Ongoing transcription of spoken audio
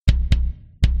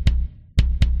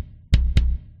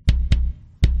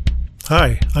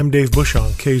Hi, I'm Dave Bush on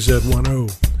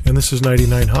KZ10, and this is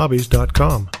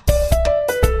 99hobbies.com.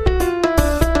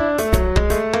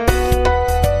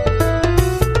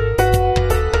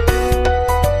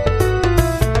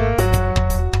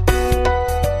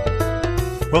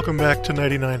 Welcome back to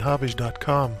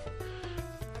 99hobbies.com.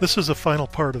 This is the final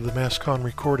part of the MassCon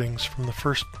recordings from the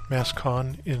first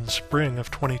MassCon in spring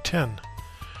of 2010.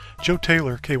 Joe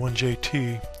Taylor,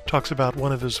 K1JT, talks about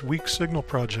one of his weak signal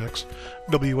projects,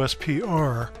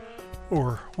 WSPR,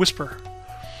 or Whisper.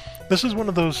 This is one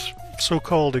of those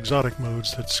so-called exotic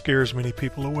modes that scares many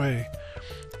people away,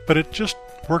 but it just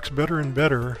works better and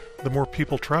better the more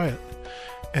people try it,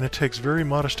 and it takes very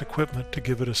modest equipment to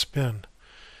give it a spin.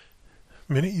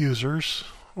 Many users,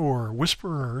 or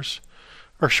whisperers,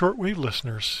 are shortwave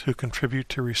listeners who contribute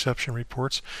to reception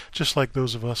reports just like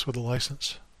those of us with a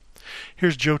license.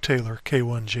 Here's Joe Taylor,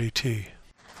 K1JT.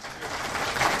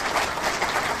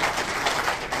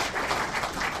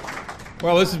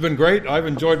 Well, this has been great. I've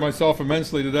enjoyed myself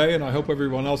immensely today, and I hope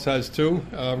everyone else has too.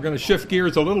 We're going to shift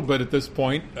gears a little bit at this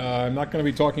point. I'm not going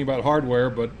to be talking about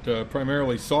hardware, but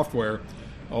primarily software,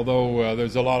 although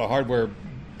there's a lot of hardware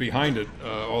behind it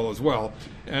all as well.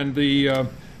 And the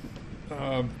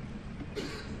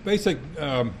basic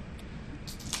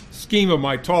scheme of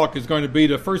my talk is going to be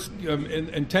to first,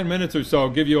 in 10 minutes or so,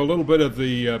 give you a little bit of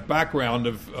the background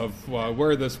of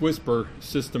where this Whisper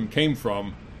system came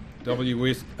from.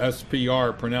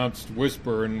 WSPR, pronounced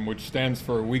Whisper, and which stands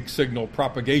for Weak Signal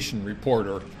Propagation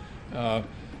Reporter.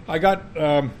 I got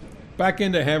back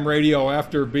into ham radio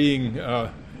after being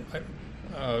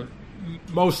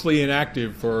mostly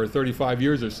inactive for 35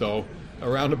 years or so,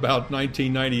 around about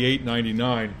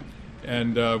 1998-99,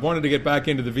 and wanted to get back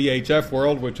into the VHF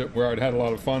world, where I'd had a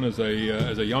lot of fun as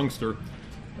a youngster.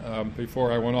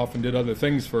 Before I went off and did other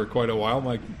things for quite a while.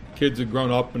 My kids had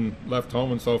grown up and left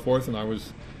home and so forth, and I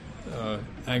was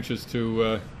anxious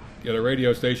to get a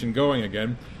radio station going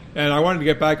again. And I wanted to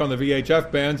get back on the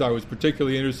VHF bands. I was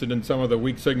particularly interested in some of the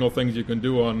weak signal things you can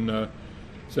do on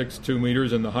 6.2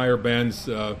 meters and the higher bands.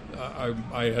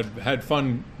 I had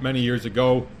fun many years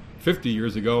ago, 50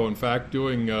 years ago in fact,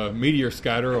 doing meteor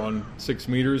scatter on 6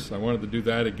 meters. I wanted to do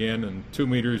that again, and 2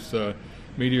 meters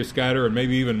meteor scatter, and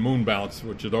maybe even moon bounce,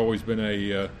 which had always been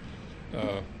a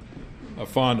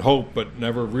fond hope but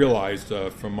never realized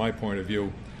from my point of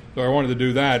view. So I wanted to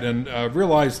do that, and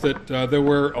realized that there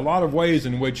were a lot of ways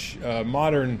in which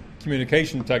modern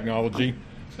communication technology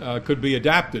could be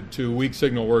adapted to weak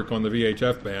signal work on the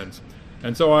VHF bands.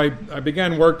 And so I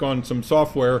began work on some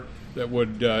software that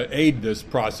would aid this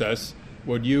process,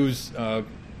 would use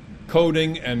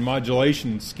coding and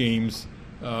modulation schemes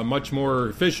much more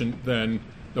efficient than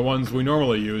the ones we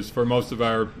normally use for most of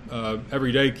our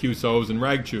everyday QSOs and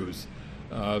RAGCHUs.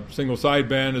 Single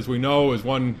sideband, as we know, is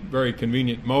one very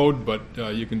convenient mode, but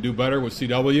you can do better with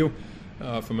CW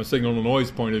from a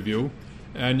signal-to-noise point of view.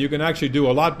 And you can actually do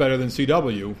a lot better than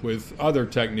CW with other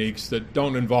techniques that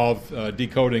don't involve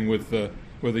decoding with the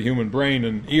human brain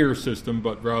and ear system,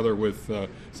 but rather with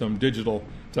some digital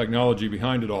technology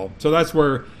behind it all. So that's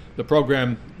where the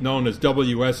program known as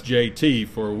WSJT,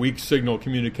 for Weak Signal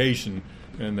Communication,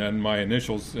 and then my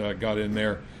initials got in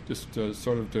there just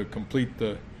sort of to complete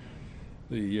the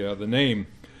name.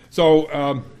 So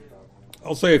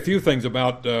I'll say a few things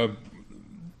about the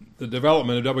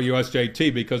development of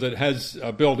WSJT, because it has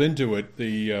built into it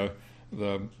the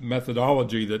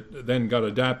methodology that then got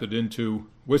adapted into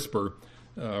Whisper,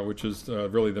 which is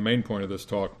really the main point of this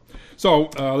talk. So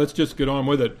let's just get on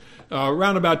with it.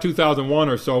 Around about 2001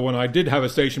 or so, when I did have a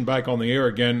station back on the air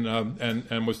again,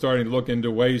 and was starting to look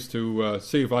into ways to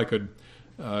see if I could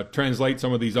translate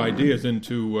some of these ideas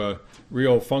into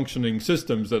real functioning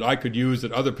systems that I could use,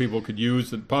 that other people could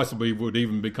use, that possibly would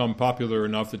even become popular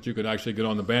enough that you could actually get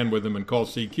on the band with them and call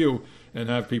CQ and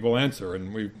have people answer.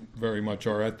 And we very much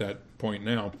are at that point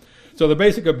now. So the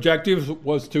basic objective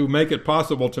was to make it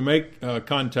possible to make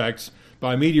contacts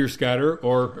by meteor scatter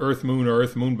or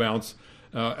Earth-Moon bounce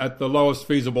at the lowest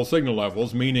feasible signal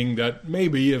levels, meaning that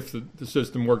maybe if the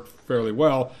system worked fairly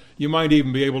well, you might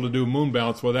even be able to do moon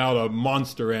bounce without a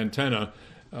monster antenna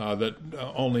that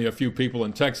only a few people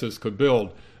in Texas could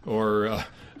build, or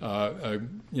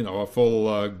a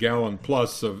full gallon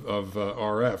plus of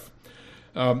RF.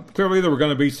 Clearly, there were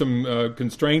going to be some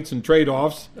constraints and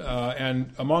trade-offs,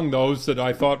 and among those that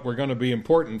I thought were going to be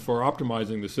important for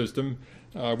optimizing the system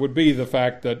would be the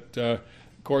fact that, of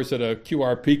course, at a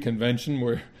QRP convention,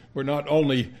 we're not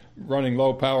only running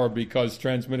low power because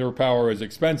transmitter power is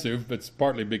expensive, it's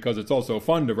partly because it's also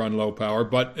fun to run low power,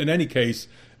 but in any case,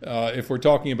 if we're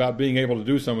talking about being able to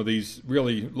do some of these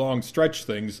really long stretch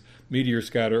things, meteor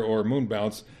scatter or moon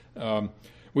bounce,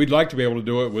 we'd like to be able to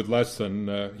do it with less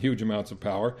than huge amounts of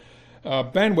power.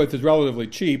 Bandwidth is relatively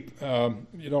cheap.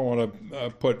 You don't want to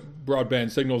put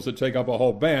broadband signals that take up a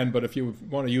whole band, but if you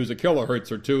want to use a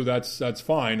kilohertz or two, that's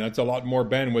fine. That's a lot more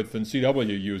bandwidth than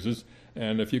CW uses,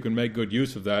 and if you can make good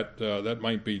use of that, that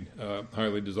might be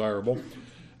highly desirable.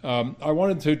 I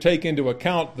wanted to take into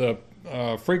account the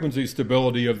frequency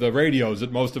stability of the radios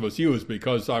that most of us use,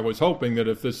 because I was hoping that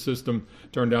if this system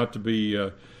turned out to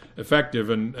be effective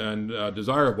and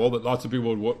desirable, that lots of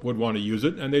people would want to use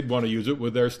it, and they'd want to use it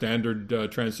with their standard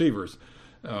transceivers.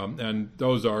 And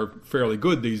those are fairly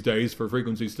good these days for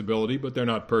frequency stability, but they're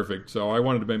not perfect. So I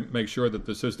wanted to make sure that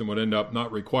the system would end up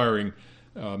not requiring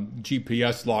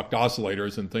GPS-locked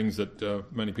oscillators and things that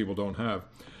many people don't have.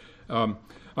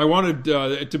 I wanted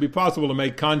it to be possible to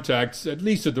make contacts at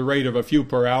least at the rate of a few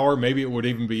per hour. Maybe it would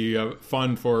even be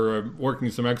fun for working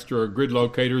some extra grid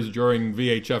locators during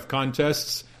VHF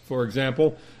contests, for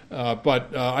example.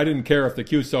 But I didn't care if the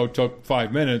QSO took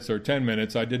 5 minutes or 10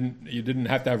 minutes. You didn't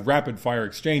have to have rapid-fire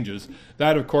exchanges.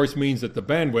 That, of course, means that the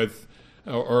bandwidth,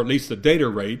 or at least the data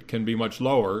rate, can be much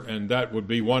lower, and that would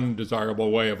be one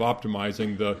desirable way of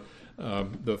optimizing the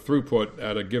throughput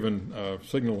at a given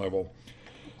signal level.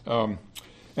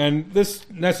 And this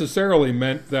necessarily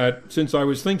meant that since I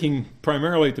was thinking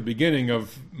primarily at the beginning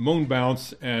of moon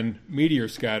bounce and meteor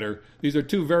scatter, these are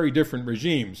two very different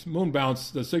regimes. Moon bounce,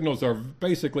 the signals are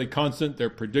basically constant, they're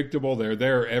predictable, they're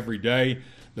there every day.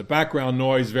 The background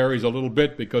noise varies a little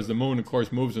bit because the moon, of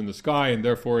course, moves in the sky, and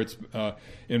therefore it's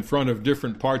in front of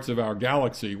different parts of our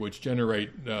galaxy, which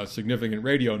generate significant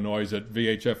radio noise at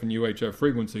VHF and UHF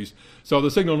frequencies. So the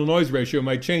signal-to-noise ratio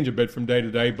may change a bit from day to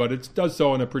day, but it does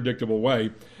so in a predictable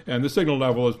way, and the signal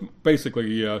level is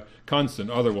basically constant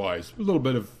otherwise. A little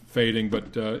bit of fading,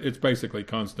 but it's basically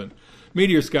constant.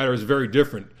 Meteor scatter is very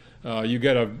different. You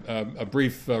get a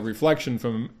brief reflection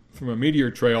from a meteor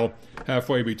trail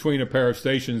halfway between a pair of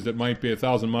stations that might be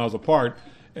 1,000 miles apart,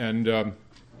 and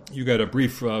you get a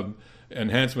brief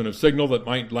enhancement of signal that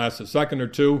might last a second or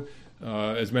two.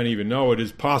 As many even know, it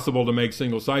is possible to make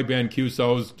single sideband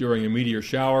QSOs during a meteor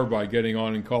shower by getting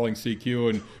on and calling CQ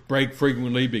and break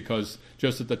frequently, because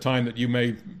just at the time that you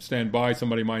may stand by,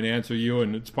 somebody might answer you,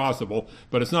 and it's possible,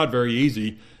 but it's not very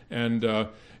easy, and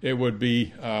it would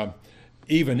be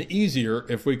even easier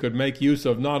if we could make use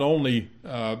of not only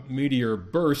meteor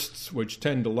bursts, which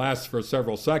tend to last for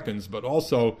several seconds, but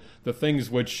also the things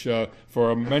which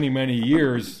for many, many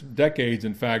years, decades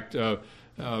in fact,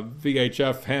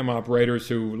 VHF ham operators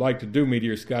who like to do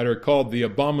meteor scatter called the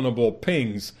abominable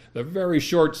pings, the very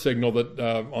short signal that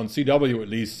on CW at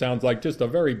least sounds like just a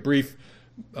very brief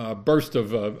burst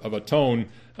of a tone,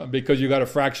 because you got a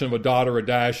fraction of a dot or a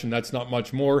dash, and that's not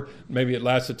much more. Maybe it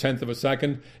lasts a tenth of a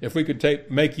second. If we could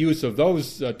make use of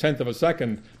those tenth of a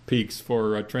second peaks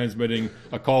for transmitting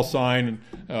a call sign,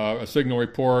 a signal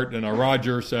report, and a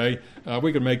Roger, say,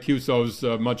 we could make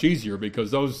QSOs much easier,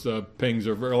 because those pings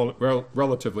are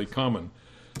relatively common.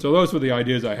 So those were the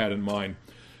ideas I had in mind.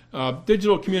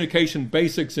 Digital communication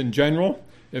basics in general.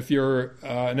 If you're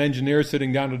an engineer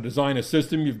sitting down to design a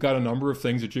system, you've got a number of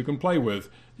things that you can play with.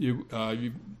 You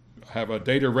have a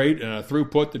data rate and a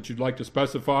throughput that you'd like to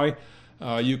specify.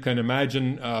 You can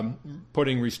imagine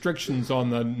putting restrictions on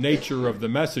the nature of the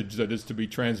message that is to be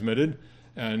transmitted.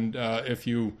 And if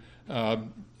you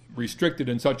restrict it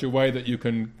in such a way that you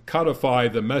can codify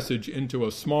the message into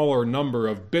a smaller number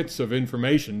of bits of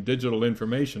information, digital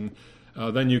information,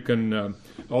 then you can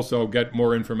also get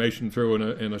more information through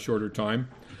in a shorter time.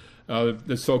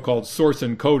 The so-called source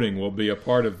encoding will be a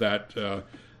part of that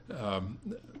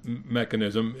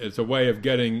mechanism. It's a way of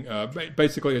getting,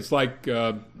 basically it's like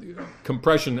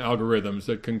compression algorithms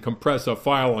that can compress a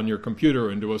file on your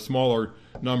computer into a smaller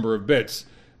number of bits.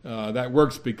 That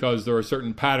works because there are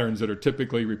certain patterns that are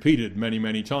typically repeated many,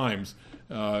 many times.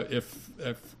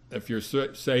 If you're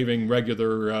saving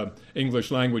regular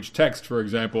English language text, for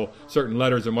example, certain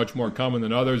letters are much more common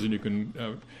than others, and you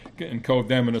can encode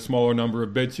them in a smaller number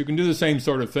of bits. You can do the same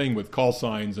sort of thing with call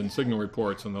signs and signal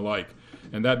reports and the like,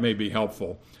 and that may be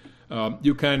helpful.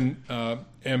 You can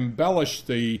embellish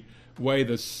the way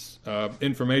this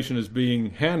information is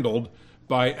being handled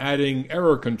by adding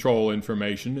error control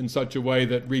information in such a way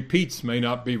that repeats may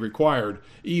not be required,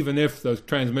 even if the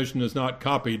transmission is not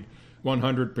copied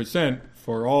 100%.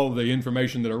 For all the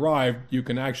information that arrived, you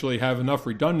can actually have enough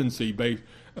redundancy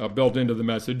built into the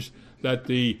message that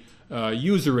the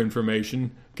user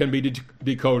information can be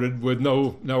decoded with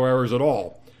no errors at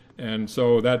all. And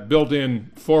so that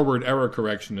built-in forward error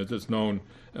correction, as it's known,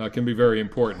 can be very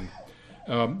important.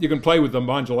 You can play with the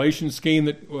modulation scheme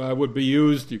that would be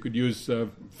used. You could use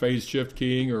phase shift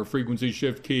keying or frequency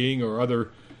shift keying or other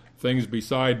things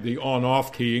beside the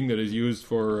on-off keying that is used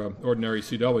for ordinary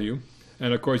CW.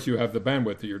 And of course, you have the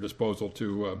bandwidth at your disposal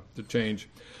to change.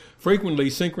 Frequently,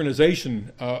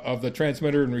 synchronization of the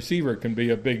transmitter and receiver can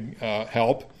be a big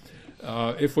help.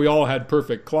 If we all had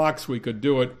perfect clocks, we could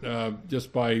do it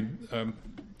just by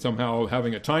somehow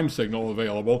having a time signal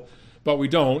available. But we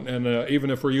don't, and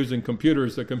even if we're using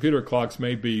computers, the computer clocks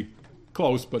may be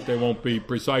close, but they won't be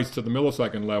precise to the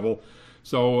millisecond level.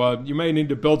 So you may need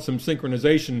to build some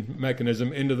synchronization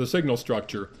mechanism into the signal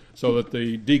structure so that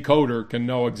the decoder can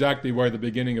know exactly where the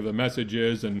beginning of the message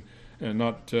is and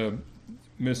not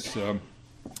miss an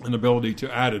ability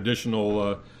to add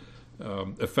additional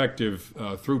effective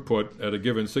throughput at a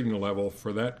given signal level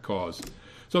for that cause.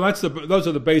 So those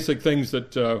are the basic things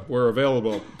that were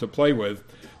available to play with.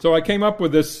 So I came up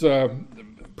with this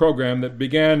program that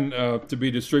began to be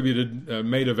distributed,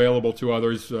 made available to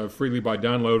others freely by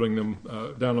downloading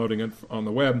it on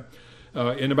the web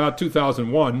in about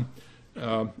 2001,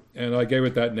 and I gave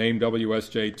it that name,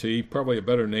 WSJT. Probably a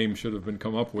better name should have been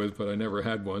come up with, but I never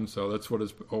had one, so that's what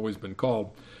it's always been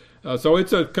called. So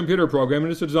it's a computer program,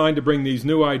 and it's designed to bring these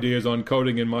new ideas on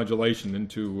coding and modulation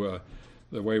into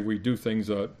the way we do things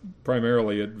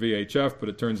primarily at VHF, but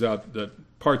it turns out that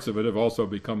parts of it have also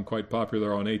become quite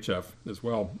popular on HF as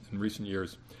well in recent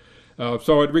years.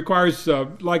 So it requires,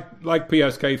 like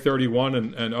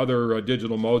PSK31 and other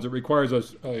digital modes, it requires a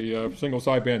single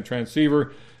sideband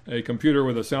transceiver, a computer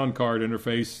with a sound card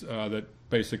interface that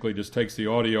basically just takes the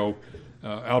audio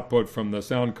output from the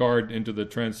sound card into the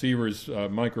transceiver's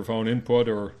microphone input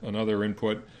or another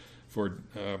input for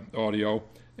audio,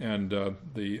 and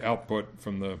the output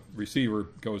from the receiver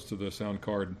goes to the sound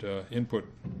card input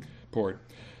port.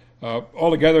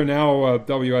 Altogether now,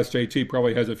 WSJT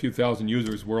probably has a few thousand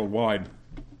users worldwide.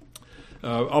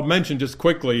 I'll mention just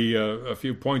quickly a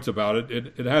few points about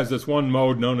it. It has this one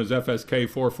mode known as FSK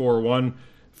 441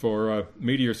 for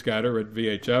meteor scatter at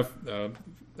VHF.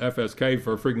 FSK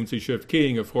for frequency shift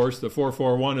keying, of course. The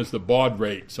 441 is the baud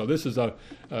rate. So this is a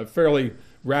fairly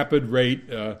rapid rate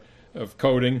of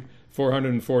coding,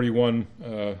 441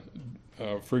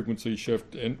 frequency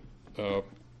shift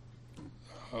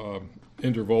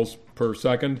intervals per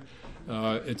second.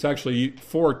 It's actually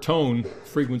 4-tone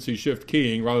frequency shift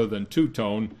keying rather than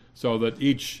 2-tone, so that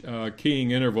each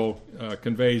keying interval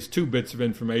conveys 2 bits of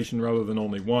information rather than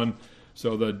only 1.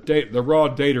 So the raw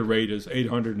data rate is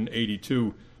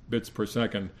 882 bits per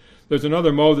second. There's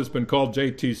another mode that's been called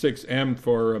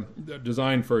JT6M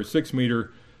designed for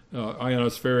 6-meter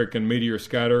ionospheric and meteor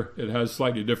scatter. It has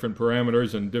slightly different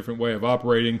parameters and different way of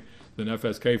operating than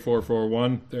FSK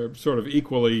 441. They're sort of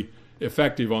equally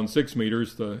effective on 6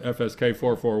 meters. The FSK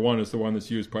 441 is the one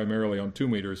that's used primarily on 2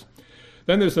 meters.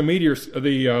 Then there's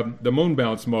the moon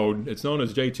bounce mode. It's known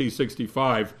as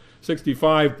JT65.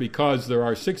 65 because there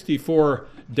are 64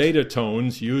 data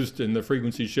tones used in the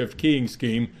frequency shift keying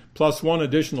scheme, plus one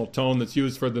additional tone that's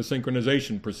used for the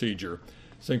synchronization procedure,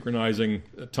 synchronizing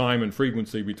time and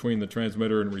frequency between the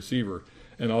transmitter and receiver.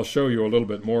 And I'll show you a little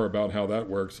bit more about how that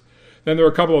works. Then there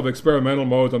are a couple of experimental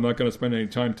modes. I'm not going to spend any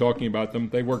time talking about them.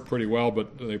 They work pretty well,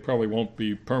 but they probably won't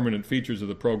be permanent features of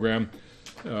the program.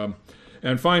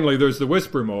 And finally, there's the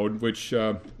whisper mode, which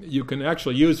you can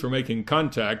actually use for making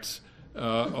contacts,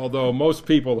 although most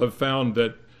people have found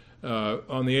that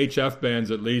on the HF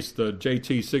bands at least, the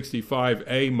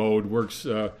JT65A mode works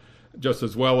just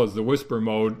as well as the whisper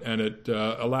mode, and it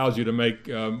allows you to make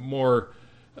more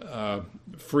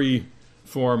free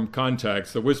form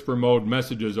contacts. The whisper mode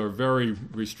messages are very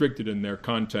restricted in their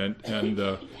content, and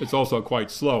it's also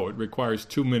quite slow. It requires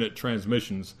 2-minute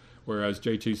transmissions, whereas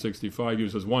JT65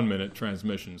 uses 1-minute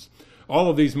transmissions. All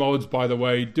of these modes, by the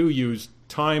way, do use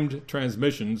timed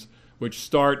transmissions, which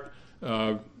start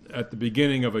at the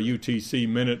beginning of a UTC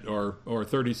minute or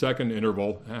 30-second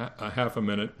interval, a half a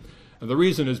minute. And the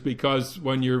reason is because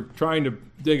when you're trying to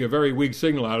dig a very weak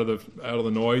signal out of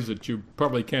the noise that you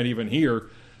probably can't even hear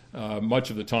much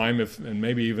of the time, and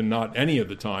maybe even not any of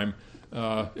the time,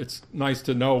 it's nice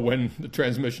to know when the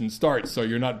transmission starts, so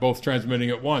you're not both transmitting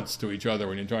at once to each other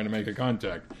when you're trying to make a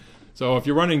contact. So if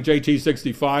you're running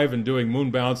JT65 and doing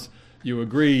moon bounce, you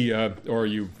agree, or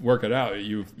you work it out,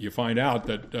 you find out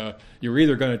that you're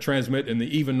either going to transmit in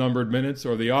the even-numbered minutes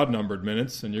or the odd-numbered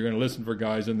minutes, and you're going to listen for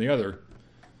guys in the other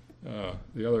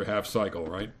half cycle,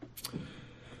 right?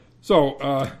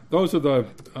 So those are the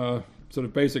sort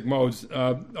of basic modes.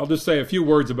 I'll just say a few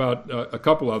words about a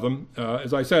couple of them.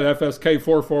 As I said, FSK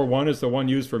 441 is the one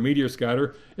used for meteor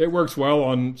scatter. It works well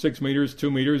on 6 meters,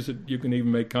 2 meters. You can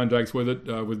even make contacts with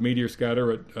it with meteor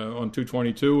scatter on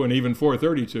 222 and even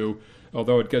 432,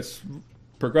 although it gets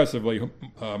progressively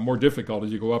more difficult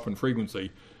as you go up in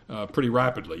frequency pretty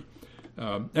rapidly.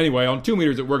 Anyway, on 2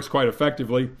 meters it works quite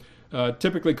effectively.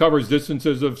 Typically covers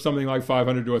distances of something like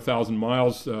 500 to 1,000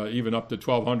 miles, even up to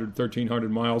 1,200,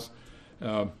 1,300 miles.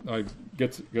 I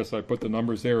guess I put the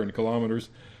numbers there in kilometers.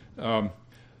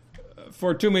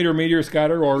 For 2 meter meteor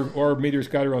scatter or meteor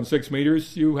scatter on 6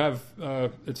 meters, you have,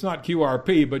 it's not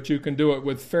QRP, but you can do it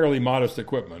with fairly modest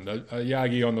equipment. A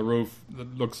Yagi on the roof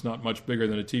that looks not much bigger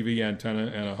than a TV antenna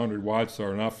and 100 watts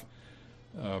are enough.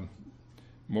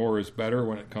 More is better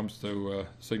when it comes to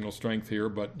signal strength here,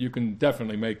 but you can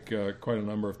definitely make quite a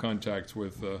number of contacts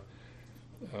with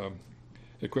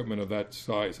equipment of that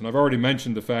size. And I've already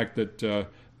mentioned the fact that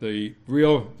the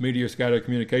real meteor scatter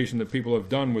communication that people have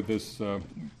done with this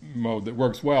mode that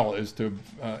works well is to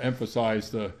emphasize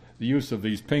the use of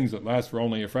these pings that last for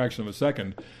only a fraction of a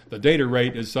second. The data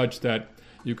rate is such that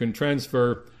you can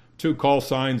transfer 2 call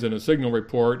signs and a signal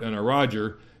report and a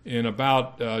Roger in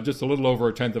about just a little over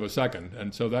a tenth of a second,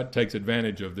 and so that takes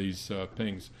advantage of these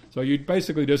pings. So you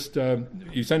basically just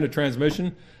you send a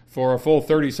transmission for a full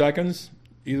 30 seconds,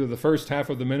 either the first half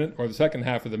of the minute or the second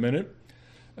half of the minute.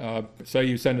 Say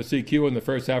you send a CQ in the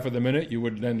first half of the minute, you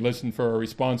would then listen for a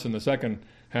response in the second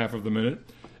half of the minute,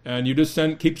 and you just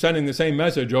keep sending the same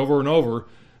message over and over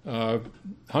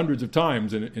hundreds of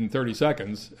times in 30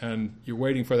 seconds, and you're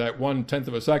waiting for that 1/10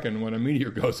 of a second when a meteor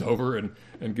goes over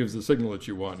and gives the signal that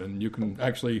you want. And you can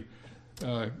actually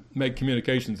make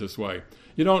communications this way.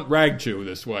 You don't rag chew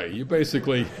this way. You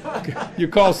basically, you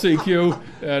call CQ,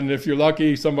 and if you're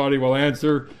lucky, somebody will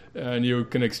answer, and you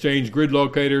can exchange grid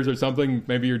locators or something.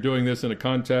 Maybe you're doing this in a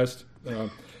contest.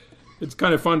 It's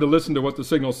kind of fun to listen to what the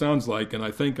signal sounds like, and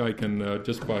I think I can,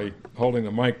 just by holding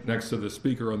the mic next to the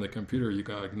speaker on the computer,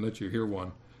 I can let you hear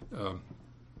one.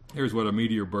 Here's what a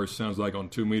meteor burst sounds like on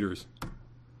 2 meters.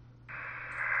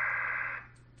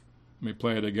 Let me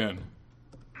play it again.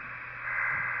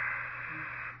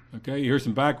 Okay, you hear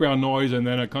some background noise and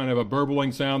then a kind of a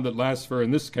burbling sound that lasts for,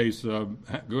 in this case, a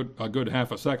good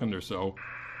half a second or so.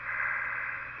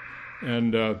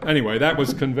 And anyway, that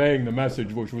was conveying the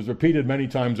message, which was repeated many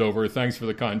times over. Thanks for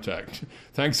the contact.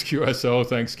 Thanks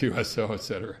QSO,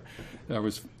 etc. That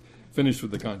was finished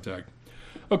with the contact.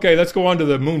 Okay, let's go on to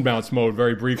the moon bounce mode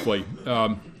very briefly.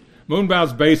 Moon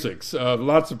bounce basics.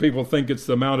 Lots of people think it's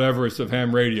the Mount Everest of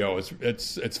ham radio.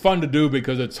 It's fun to do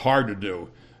because it's hard to do.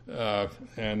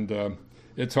 And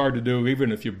it's hard to do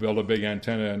even if you build a big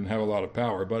antenna and have a lot of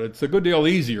power. But it's a good deal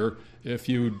easier if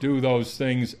you do those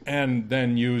things and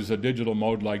then use a digital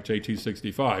mode like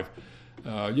JT65.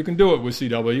 You can do it with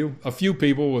CW. A few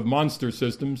people with monster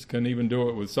systems can even do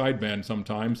it with sideband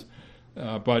sometimes.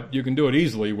 But you can do it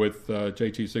easily with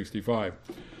JT65.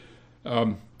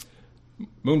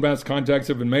 Moon bounce contacts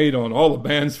have been made on all the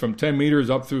bands from 10 meters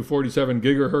up through 47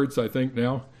 gigahertz, I think,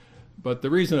 now. But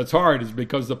the reason it's hard is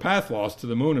because the path loss to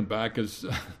the moon and back is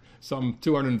some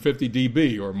 250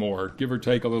 dB or more, give or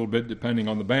take a little bit depending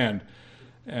on the band.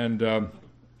 And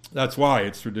that's why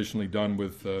it's traditionally done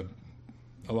with a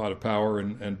lot of power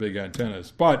and big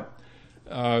antennas. But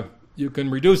you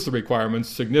can reduce the requirements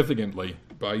significantly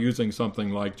by using something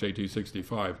like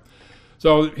JT65.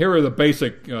 So here are the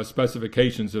basic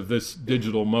specifications of this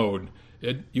digital mode.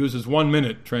 It uses 1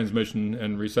 minute transmission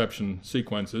and reception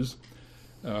sequences.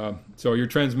 So your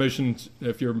transmissions,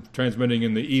 if you're transmitting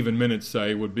in the even minutes,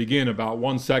 say, would begin about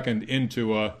 1 second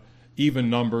into a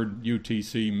even-numbered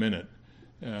UTC minute.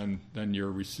 And then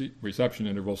your reception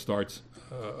interval starts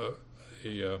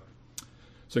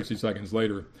 60 seconds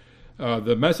later.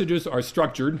 The messages are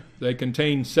structured. They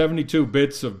contain 72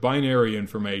 bits of binary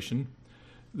information.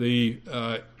 The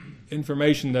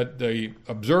information that the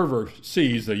observer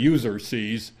sees, the user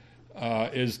sees,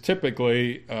 is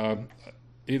typically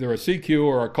either a CQ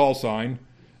or a call sign,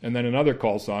 and then another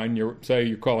call sign. Say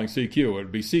you're calling CQ. It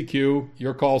would be CQ,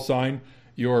 your call sign,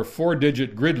 your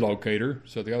 4-digit grid locator,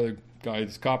 so the other guy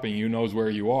that's copying you knows where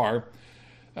you are.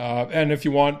 And if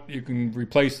you want, you can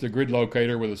replace the grid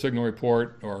locator with a signal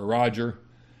report or a Roger,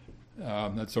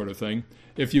 that sort of thing.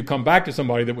 If you come back to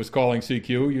somebody that was calling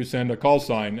CQ, you send a call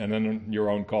sign and then your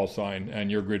own call sign and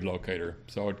your grid locator.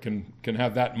 So it can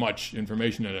have that much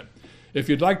information in it. If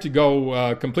you'd like to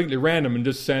go completely random and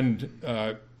just send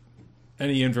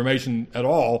any information at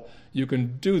all, you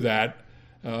can do that.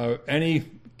 Any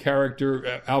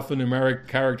character, alphanumeric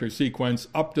character sequence,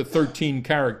 up to 13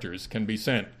 characters can be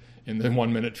sent in the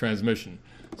 1 minute transmission.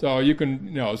 So you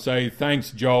can, say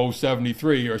thanks Joe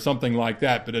 73 or something like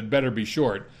that, but it better be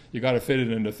short. You got to fit it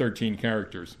into 13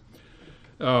 characters.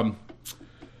 The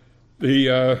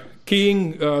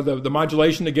keying, the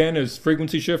modulation again is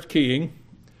frequency shift keying.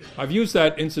 I've used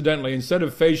that incidentally instead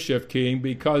of phase shift keying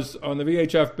because on the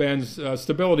VHF bands,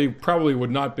 stability probably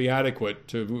would not be adequate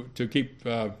to keep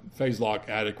phase lock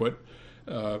adequate.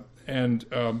 And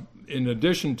in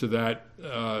addition to that,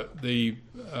 the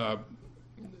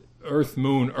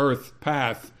Earth-Moon-Earth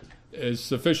path is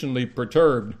sufficiently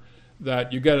perturbed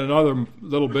that you get another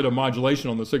little bit of modulation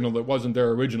on the signal that wasn't there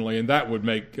originally, and that would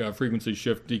make frequency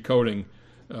shift decoding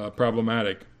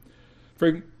problematic.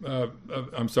 But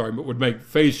would make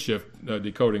phase shift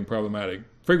decoding problematic.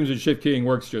 Frequency shift keying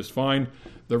works just fine.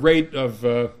 The rate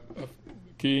of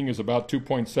keying is about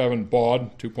 2.7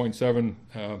 baud, 2.7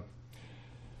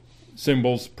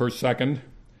 symbols per second.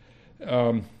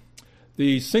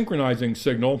 The synchronizing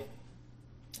signal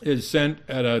is sent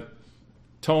at a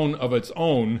tone of its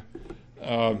own,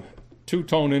 2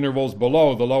 tone intervals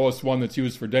below the lowest one that's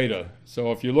used for data.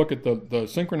 So if you look at the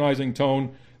synchronizing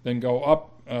tone, then go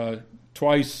up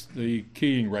twice the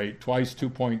keying rate, twice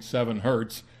 2.7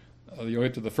 hertz, you'll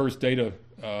get to the first data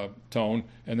tone,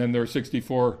 and then there are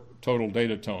 64 total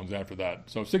data tones after that.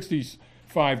 So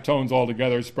 65 tones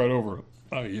altogether spread over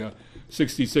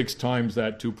 66 times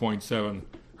that 2.7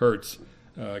 hertz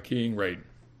keying rate.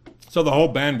 So the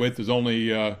whole bandwidth is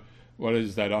only,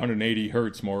 180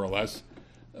 hertz more or less.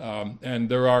 And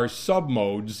there are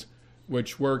submodes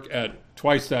which work at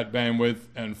twice that bandwidth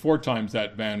and 4 times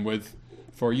that bandwidth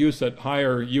for use at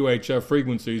higher UHF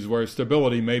frequencies where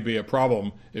stability may be a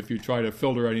problem if you try to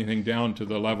filter anything down to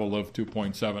the level of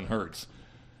 2.7 hertz.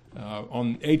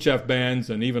 On HF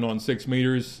bands and even on 6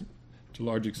 meters, to a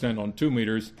large extent on 2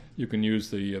 meters, you can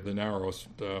use the narrowest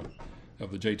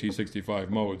of the JT65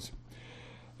 modes.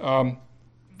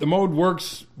 The mode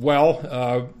works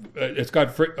well. It's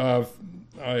got,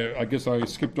 I guess I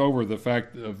skipped over the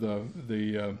fact of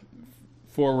the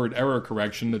forward error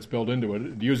correction that's built into it.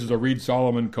 It uses a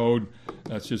Reed-Solomon code.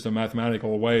 That's just a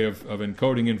mathematical way of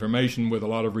encoding information with a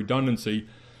lot of redundancy.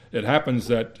 It happens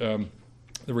that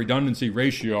the redundancy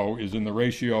ratio is in the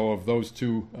ratio of those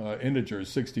two integers,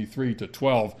 63 to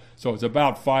 12, so it's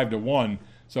about 5 to 1.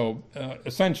 So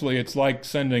essentially it's like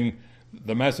sending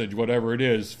the message, whatever it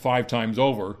is, 5 times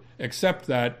over, except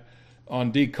that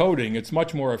on decoding it's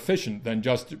much more efficient than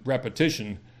just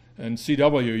repetition. In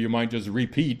CW, you might just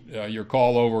repeat your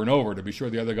call over and over to be sure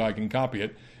the other guy can copy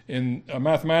it. In a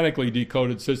mathematically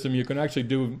decoded system, you can actually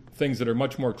do things that are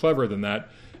much more clever than that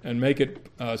and make it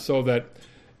so that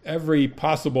every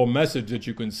possible message that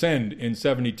you can send in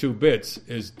 72 bits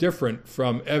is different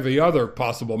from every other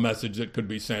possible message that could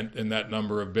be sent in that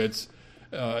number of bits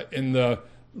in the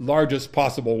largest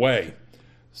possible way,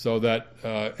 so that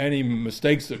any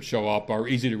mistakes that show up are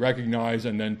easy to recognize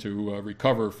and then to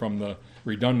recover from the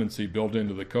redundancy built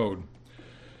into the code.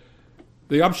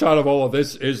 The upshot of all of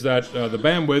this is that the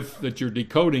bandwidth that you're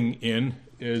decoding in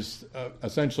is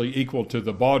essentially equal to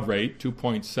the baud rate,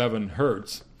 2.7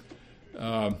 hertz.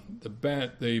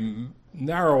 The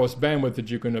narrowest bandwidth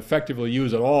that you can effectively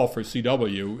use at all for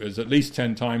CW is at least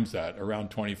 10 times that,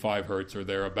 around 25 hertz or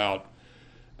thereabout.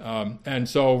 And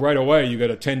so right away you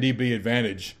get a 10 dB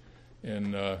advantage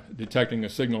in detecting a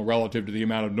signal relative to the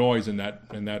amount of noise in that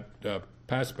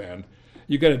passband.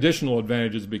 You get additional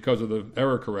advantages because of the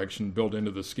error correction built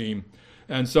into the scheme.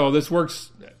 And so this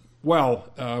works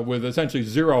well with essentially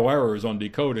 0 errors on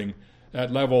decoding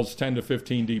at levels 10 to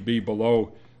 15 dB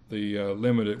below the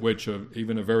limit at which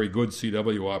even a very good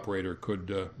CW operator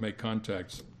could make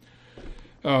contacts.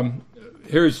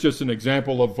 Here's just an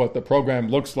example of what the program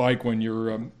looks like when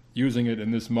you're using it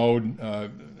in this mode.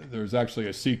 There's actually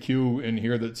a CQ in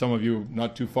here that some of you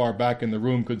not too far back in the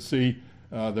room could see.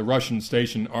 The Russian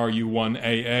station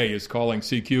RU-1AA is calling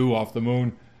CQ off the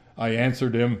moon. I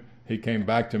answered him. He came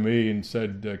back to me and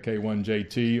said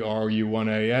K1JT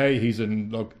RU-1AA. He's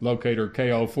in locator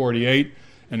KO48,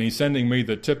 and he's sending me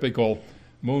the typical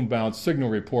moon bounce signal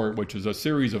report, which is a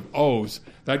series of O's.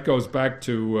 That goes back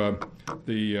to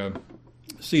the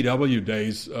CW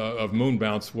days of moon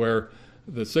bounce, where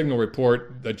the signal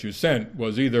report that you sent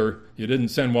was either you didn't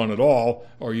send one at all,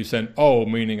 or you sent O,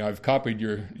 meaning I've copied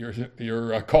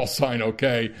your call sign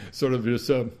okay, sort of just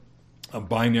a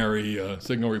binary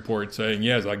signal report saying,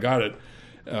 yes, I got it.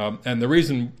 And the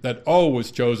reason that O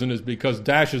was chosen is because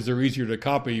dashes are easier to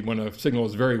copy when a signal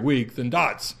is very weak than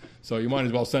dots. So you might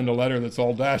as well send a letter that's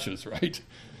all dashes, right?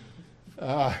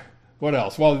 What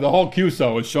else? Well, the whole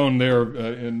QSO is shown there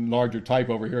in larger type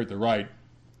over here at the right.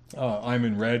 I'm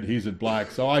in red, he's in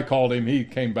black. So I called him, he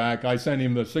came back. I sent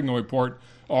him the signal report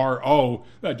RO.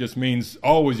 That just means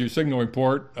O is your signal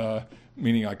report,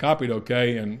 meaning I copied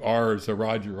okay, and R is a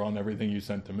Roger on everything you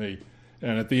sent to me.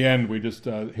 And at the end, we just,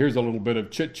 here's a little bit of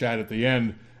chit-chat at the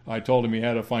end. I told him he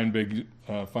had a fine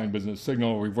business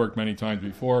signal. We've worked many times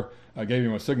before. I gave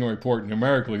him a signal report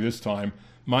numerically this time,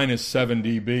 minus 7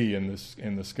 dB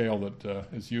in the scale that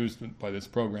is used by this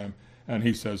program. And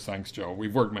he says, thanks, Joe.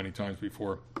 We've worked many times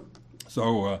before.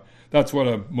 So that's what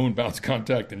a moon bounce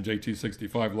contact in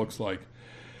JT65 looks like.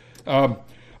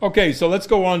 Okay, so let's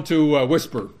go on to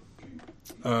WSPR.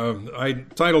 I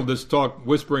titled this talk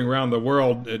Whispering Around the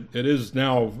World. It is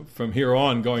now, from here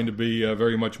on, going to be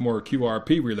very much more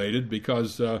QRP related,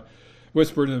 because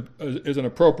WSPR is an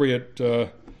appropriate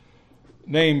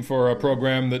name for a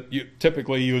program that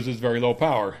typically uses very low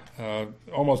power.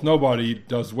 Almost nobody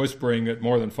does whispering at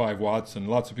more than 5 watts, and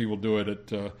lots of people do it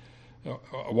at a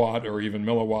watt or even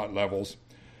milliwatt levels.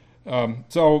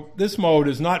 So this mode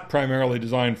is not primarily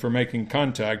designed for making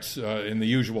contacts in the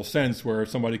usual sense, where if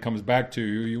somebody comes back to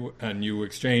you and you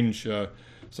exchange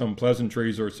some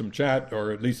pleasantries or some chat,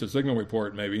 or at least a signal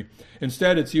report maybe.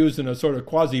 Instead, it's used in a sort of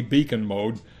quasi-beacon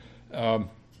mode.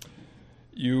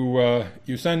 You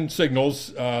send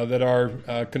signals that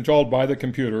are controlled by the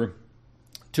computer,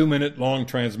 2-minute long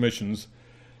transmissions,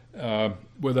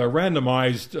 with a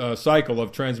randomized cycle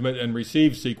of transmit and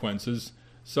receive sequences,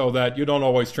 so that you don't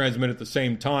always transmit at the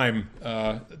same time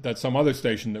that some other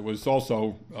station that was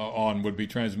also on would be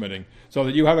transmitting, so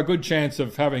that you have a good chance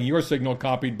of having your signal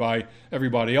copied by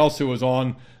everybody else who is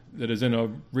on, that is in a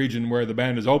region where the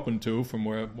band is open to, from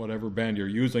whatever band you're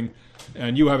using,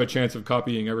 and you have a chance of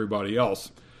copying everybody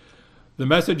else. The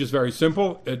message is very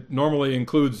simple. It normally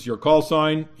includes your call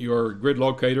sign, your grid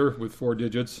locator with 4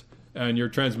 digits, and your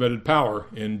transmitted power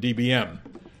in dBm.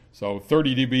 So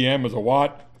 30 dBm is a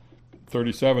watt,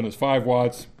 37 is 5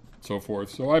 watts, so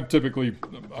forth. So I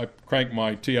crank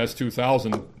my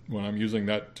TS2000 when I'm using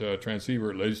that transceiver,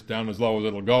 at least down as low as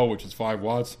it'll go, which is 5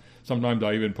 watts. Sometimes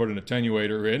I even put an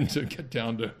attenuator in to get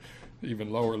down to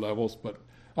even lower levels, but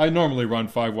I normally run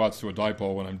 5 watts to a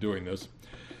dipole when I'm doing this.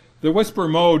 The WSPR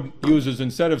mode uses,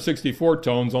 instead of 64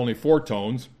 tones, only 4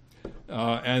 tones,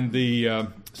 and the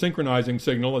synchronizing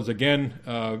signal is again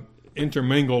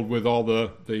intermingled with all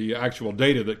the actual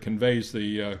data that conveys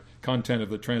the content of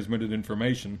the transmitted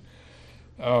information.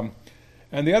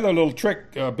 And the other little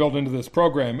trick built into this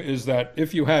program is that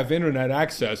if you have internet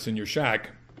access in your shack,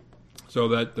 so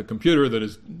that the computer that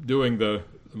is doing the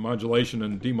modulation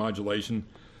and demodulation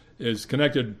is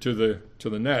connected to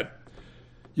the net,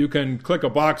 you can click a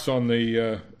box on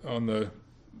the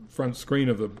front screen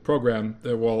of the program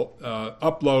that will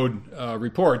upload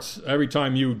reports. Every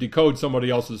time you decode somebody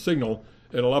else's signal,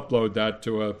 it'll upload that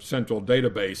to a central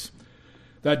database.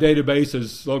 That database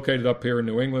is located up here in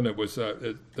New England. It was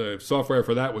the software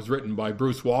for that was written by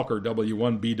Bruce Walker,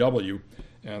 W1BW,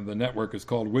 and the network is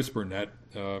called WSPRnet.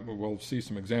 We'll see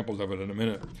some examples of it in a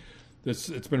minute.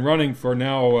 It's been running for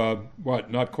now,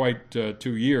 not quite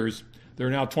 2 years. There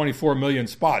are now 24 million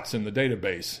spots in the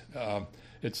database.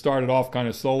 It started off kind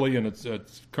of slowly, and it's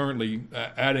currently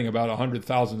adding about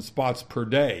 100,000 spots per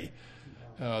day.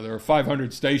 There are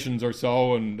 500 stations or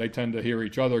so, and they tend to hear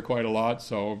each other quite a lot,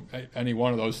 so any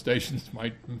one of those stations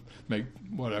might make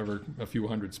a few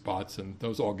hundred spots, and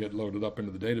those all get loaded up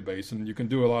into the database, and you can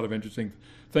do a lot of interesting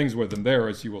things with them there,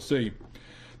 as you will see.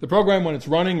 The program, when it's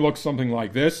running, looks something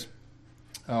like this.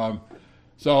 You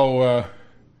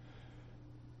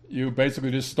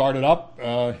basically just start it up.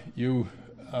 You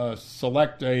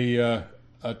select a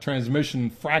transmission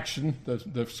fraction.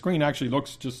 The screen actually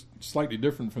looks just slightly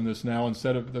different from this now.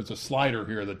 There's a slider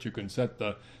here that you can set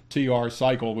the TR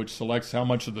cycle, which selects how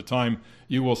much of the time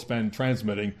you will spend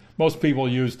transmitting. Most people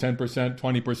use 10%,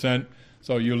 20%.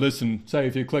 So you listen, say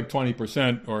if you click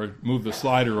 20% or move the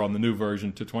slider on the new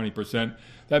version to 20%,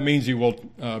 that means you will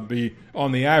be,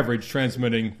 on the average,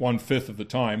 transmitting 1/5 of the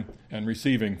time and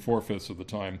receiving 4/5 of the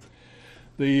time.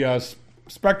 The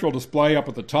spectral display up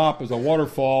at the top is a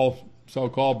waterfall,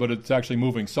 so-called, but it's actually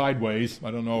moving sideways. I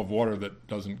don't know of water that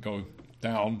doesn't go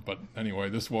down, but anyway,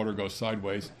 this water goes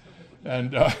sideways.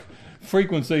 And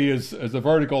frequency is a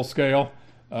vertical scale.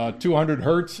 200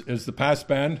 hertz is the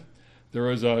passband.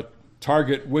 There is a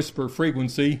target WSPR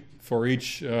frequency for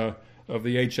each of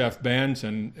the HF bands,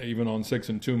 and even on 6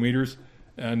 and 2 meters.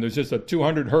 And there's just a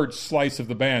 200 hertz slice of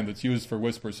the band that's used for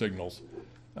WSPR signals.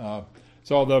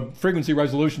 So the frequency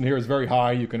resolution here is very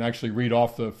high. You can actually read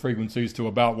off the frequencies to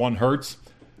about 1 hertz.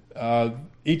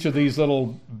 Each of these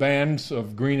little bands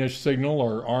of greenish signal,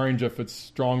 or orange if it's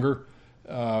stronger,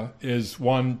 is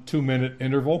 1 2-minute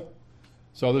interval.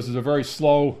 So this is a very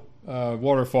slow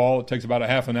waterfall. It takes about a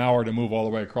half an hour to move all the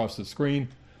way across the screen.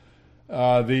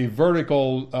 The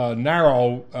vertical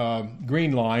narrow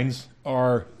green lines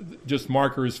are just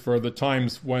markers for the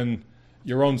times when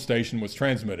your own station was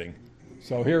transmitting.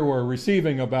 So here we're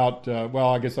receiving about,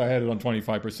 I guess I had it on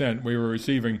 25%. We were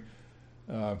receiving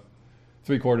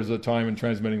 3/4 of the time and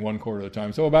transmitting 1/4 of the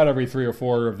time. So about every 3 or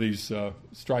 4 of these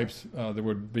stripes, there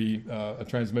would be a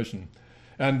transmission.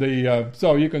 And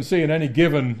so you can see in any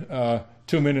given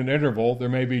 2-minute interval, there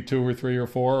may be 2 or 3 or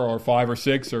 4 or 5 or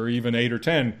 6 or even 8 or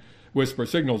 10 whisper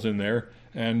signals in there,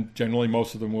 and generally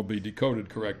most of them will be decoded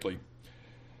correctly.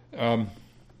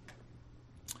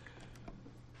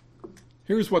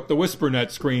 Here's what the WhisperNet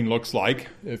screen looks like.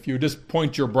 If you just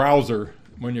point your browser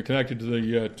when you're connected to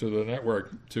the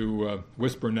network to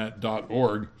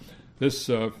whispernet.org, this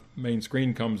main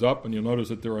screen comes up, and you'll notice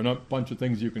that there are a bunch of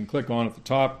things you can click on at the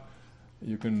top.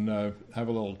 You can have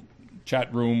a little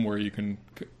chat room where you can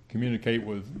communicate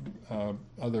with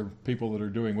other people that are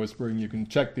doing whispering. You can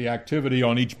check the activity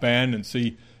on each band and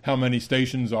see how many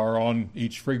stations are on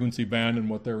each frequency band and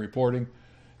what they're reporting.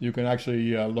 You can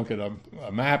actually look at a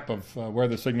map of where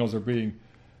the signals are being,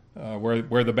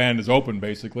 where the band is open,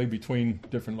 basically, between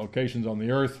different locations on the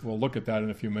Earth. We'll look at that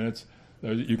in a few minutes.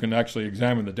 You can actually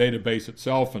examine the database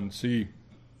itself and see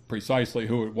precisely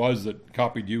who it was that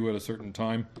copied you at a certain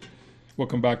time. We'll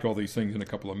come back to all these things in a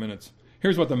couple of minutes.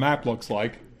 Here's what the map looks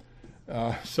like.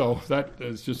 So that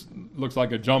looks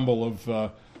like a jumble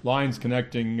of lines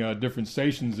connecting different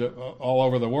stations all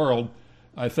over the world.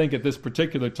 I think at this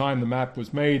particular time the map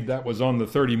was made, that was on the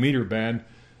 30-meter band,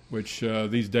 which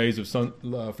these days of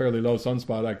fairly low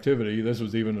sunspot activity, this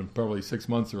was even probably 6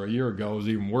 months or a year ago, was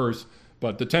even worse.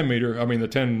 But the 10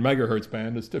 megahertz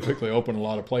band is typically open a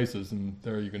lot of places, and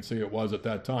there you can see it was at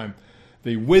that time.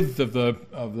 The width of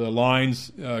the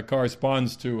lines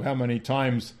corresponds to how many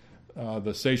times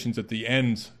the stations at the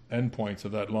endpoints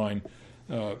of that line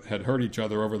had heard each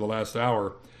other over the last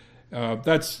hour.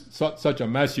 That's such a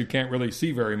mess you can't really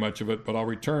see very much of it, but I'll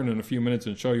return in a few minutes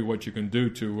and show you what you can do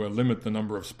to limit the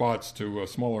number of spots to a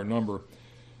smaller number.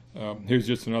 Here's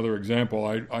just another example.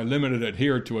 I limited it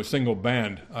here to a single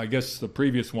band. I guess the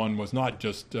previous one was not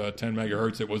just 10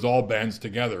 megahertz, it was all bands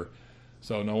together.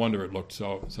 So no wonder it looked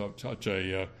such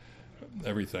a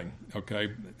everything.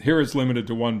 Okay, here it's limited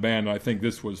to one band. I think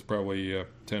this was probably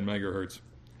 10 megahertz,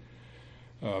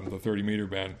 the 30-meter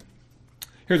band.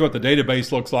 Here's what the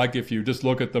database looks like if you just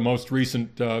look at the most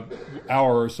recent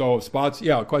hour or so of spots.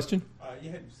 Yeah, a question?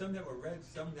 You had some that were red,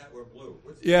 some that were blue.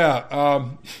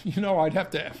 I'd have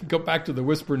to go back to the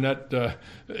WhisperNet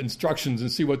instructions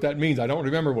and see what that means. I don't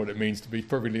remember what it means, to be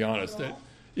perfectly honest.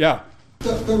 Yeah.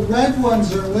 The red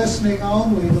ones are listening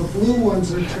only. The blue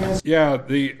ones are transmitting. Yeah.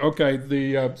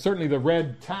 Certainly the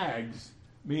red tags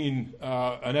mean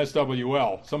an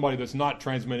SWL, somebody that's not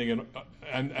transmitting,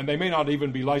 and they may not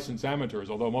even be licensed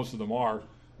amateurs, although most of them are.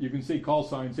 You can see call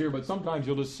signs here, but sometimes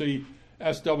you'll just see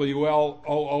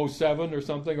SWL 007 or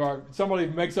something, or somebody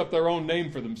makes up their own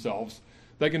name for themselves.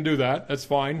 They can do that. That's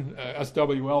fine.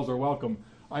 SWLs are welcome.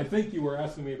 I think you were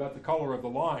asking me about the color of the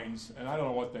lines, and I don't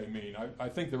know what they mean. I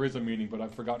think there is a meaning, but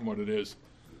I've forgotten what it is.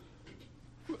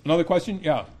 Another question?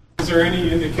 Yeah. Is there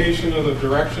any indication of the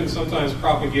direction? Sometimes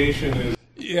propagation is...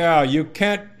 Yeah, you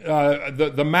can't,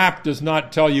 the map does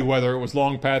not tell you whether it was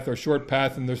long path or short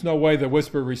path, and there's no way the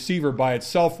whisper receiver by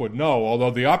itself would know,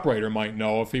 although the operator might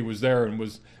know if he was there and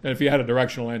if he had a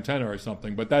directional antenna or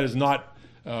something, but that is not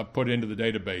put into the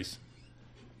database.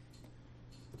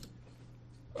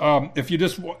 If you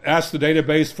just ask the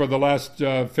database for the last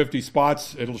 50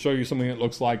 spots, it'll show you something that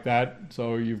looks like that.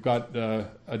 So you've got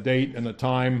a date and a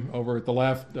time over at the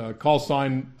left, call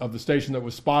sign of the station that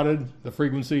was spotted, the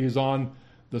frequency is on,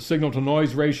 the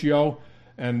signal-to-noise ratio,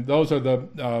 and those are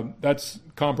that's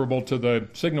comparable to the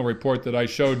signal report that I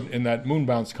showed in that moon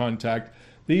bounce contact.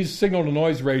 These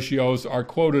signal-to-noise ratios are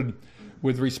quoted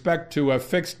with respect to a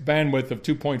fixed bandwidth of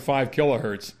 2.5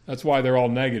 kilohertz. That's why they're all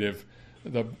negative.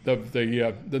 The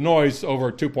noise over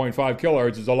 2.5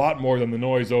 kilohertz is a lot more than the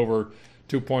noise over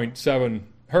 2.7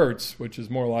 hertz, which is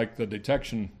more like the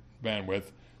detection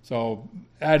bandwidth. So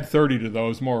add 30 to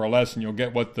those more or less, and you'll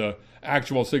get what the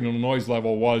actual signal noise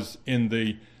level was in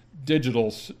the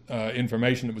digital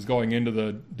information that was going into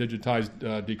the digitized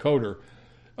decoder.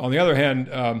 On the other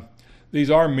hand, these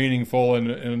are meaningful in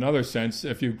another sense.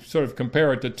 If you sort of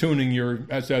compare it to tuning your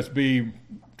SSB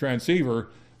transceiver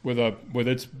with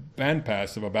its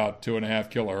bandpass of about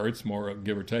 2.5 kilohertz, more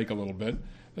give or take a little bit,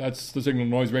 that's the signal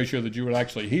noise ratio that you would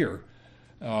actually hear.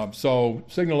 So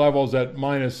signal levels at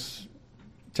minus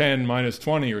 10, minus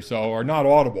 20 or so are not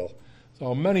audible.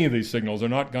 So many of these signals are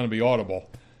not going to be audible.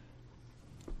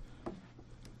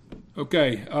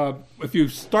 Okay, if you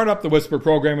start up the Whisper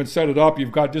program and set it up,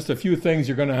 you've got just a few things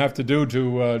you're going to have to do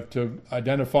to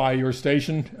identify your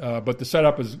station, but the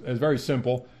setup is very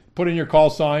simple. Put in your call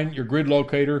sign, your grid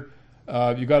locator,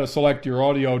 You got to select your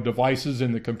audio devices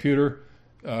in the computer.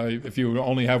 If you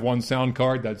only have one sound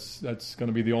card, that's going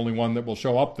to be the only one that will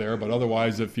show up there. But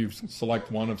otherwise, if you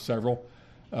select one of several,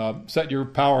 set your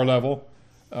power level,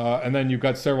 and then you've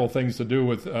got several things to do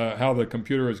with how the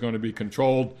computer is going to be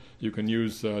controlled. You can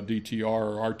use DTR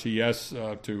or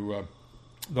RTS to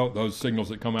those signals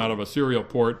that come out of a serial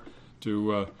port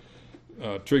to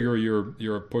trigger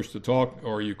your push-to-talk,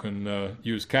 or you can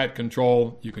use CAT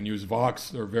control, you can use Vox.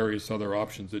 There are various other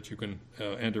options that you can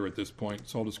enter at this point.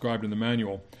 It's all described in the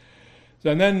manual.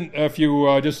 And then if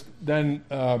you just then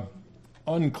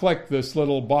unclick this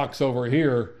little box over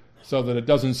here so that it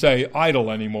doesn't say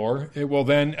idle anymore, it will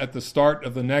then, at the start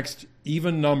of the next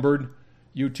even-numbered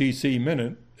UTC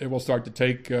minute, it will start to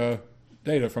take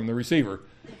data from the receiver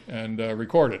and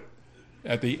record it.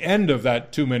 At the end of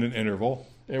that 2-minute interval,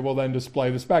 it will then display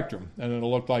the spectrum, and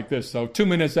it'll look like this. So 2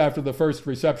 minutes after the first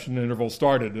reception interval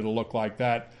started, it'll look like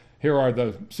that. Here are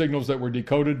the signals that were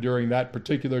decoded during that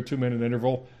particular 2-minute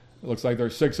interval. It looks like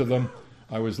there's 6 of them.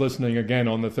 I was listening again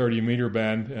on the 30-meter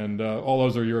band, and all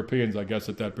those are Europeans, I guess,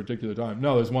 at that particular time.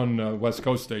 No, there's one West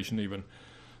Coast station even.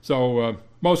 So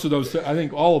most of those, I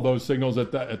think all of those signals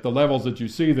at the levels that you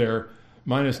see there,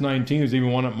 minus 19, there's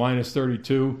even one at minus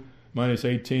 32, minus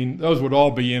 18, those would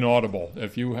all be inaudible.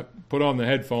 If you put on the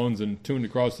headphones and tuned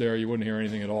across there, you wouldn't hear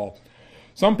anything at all.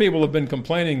 Some people have been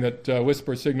complaining that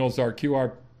whisper signals are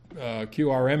QRMing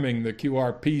the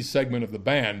QRP segment of the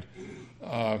band.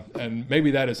 And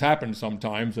maybe that has happened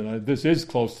sometimes, and this is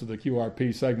close to the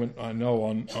QRP segment, I know,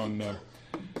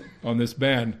 on this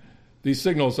band. These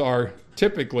signals are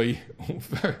typically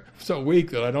so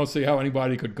weak that I don't see how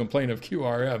anybody could complain of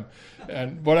QRM.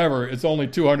 And whatever, it's only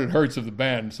 200 hertz of the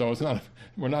band, so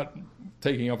we're not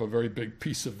taking up a very big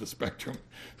piece of the spectrum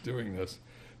doing this.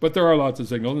 But there are lots of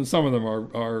signals, and some of them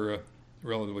are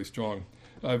relatively strong.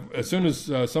 As soon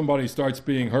as somebody starts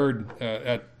being heard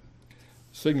at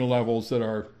signal levels that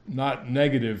are not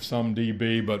negative some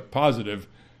dB but positive,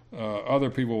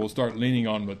 other people will start leaning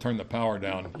on them to turn the power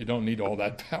down. You don't need all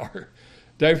that power.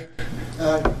 Dave?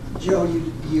 Joe,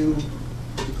 you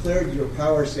declared your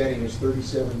power setting as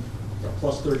 37,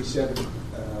 plus 37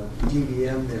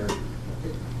 dBm there.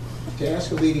 To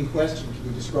ask a leading question, can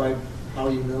you describe how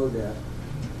you know that?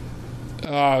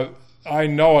 I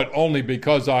know it only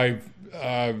because I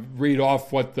read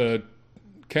off what the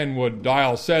Kenwood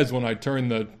dial says when I turn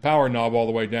the power knob all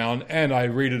the way down, and I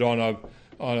read it on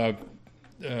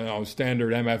a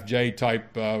standard MFJ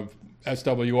type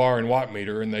SWR and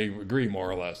wattmeter, and they agree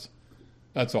more or less.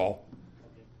 That's all.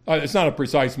 It's not a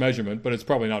precise measurement, but it's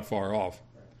probably not far off.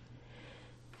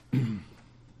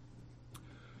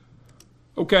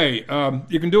 Okay,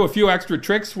 you can do a few extra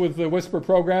tricks with the Whisper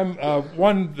program.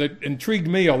 One that intrigued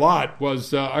me a lot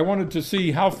was I wanted to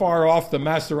see how far off the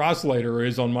master oscillator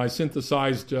is on my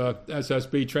synthesized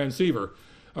SSB transceiver.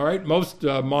 All right, most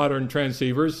modern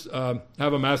transceivers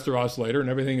have a master oscillator, and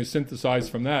everything is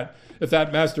synthesized from that. If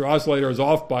that master oscillator is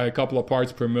off by a couple of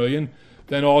parts per million,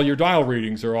 then all your dial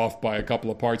readings are off by a couple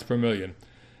of parts per million.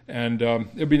 And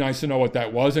it'd be nice to know what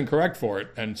that was and correct for it.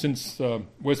 And since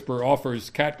Whisper offers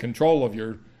CAT control of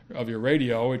your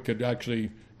radio, it could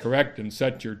actually correct and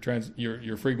set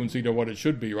your frequency to what it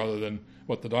should be rather than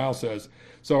what the dial says.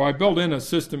 So I built in a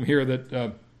system here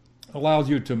that allows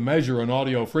you to measure an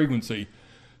audio frequency.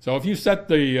 So if you set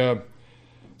your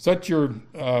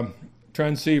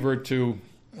transceiver to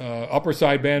upper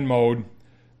sideband mode,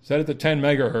 set it to 10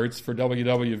 megahertz for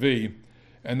WWV,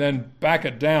 and then back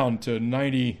it down to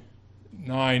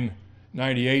 99,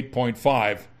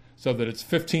 98.5 so that it's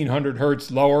 1,500 hertz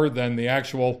lower than the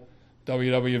actual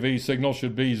WWV signal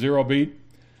should be 0 beat,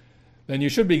 then you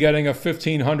should be getting a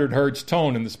 1,500 hertz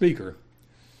tone in the speaker.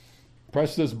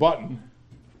 Press this button,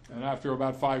 and after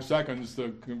about 5 seconds,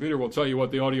 the computer will tell you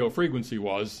what the audio frequency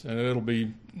was, and it'll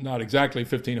be not exactly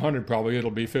 1,500 probably,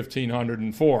 it'll be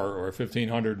 1,504 or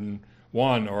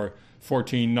 1,501 or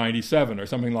 1497 or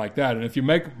something like that. And if you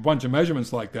make a bunch of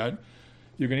measurements like that,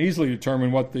 you can easily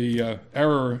determine what the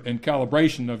error in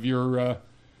calibration of your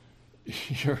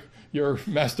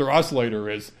master oscillator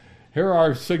is. Here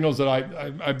are signals that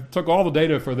I took all the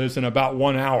data for this in about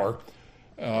 1 hour,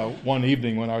 one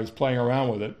evening when I was playing around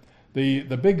with it.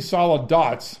 The big solid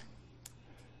dots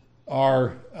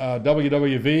are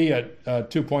WWV at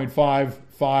 2.5,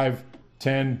 5,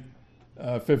 10,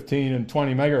 15, and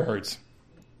 20 megahertz.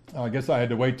 I guess I had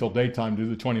to wait till daytime to do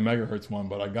the 20 megahertz one,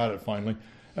 but I got it finally.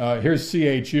 Here's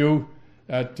CHU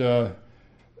at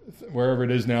wherever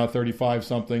it is now, 35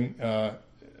 something,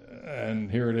 and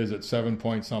here it is at 7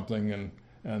 point something, and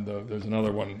and there's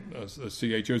another one,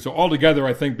 CHU. So altogether,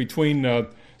 I think between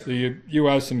the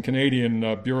U.S. and Canadian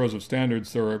Bureaus of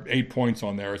Standards, there are 8 points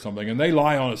on there or something, and they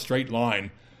lie on a straight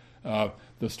line.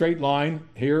 The straight line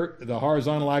here, the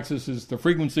horizontal axis is the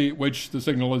frequency at which the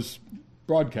signal is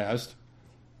broadcast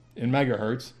in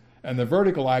megahertz, and the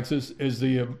vertical axis is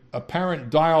the apparent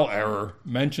dial error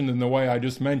mentioned in the way I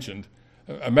just mentioned,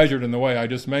 measured in the way I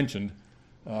just mentioned,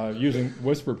 using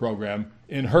WSPR program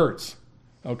in hertz.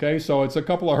 Okay, so it's a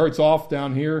couple of hertz off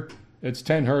down here. It's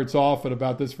 10 hertz off at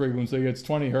about this frequency. It's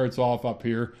 20 hertz off up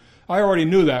here. I already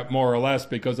knew that more or less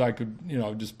because I could,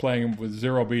 just playing with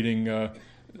zero beating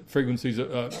frequencies,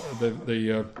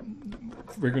 the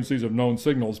frequencies of known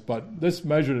signals. But this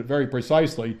measured it very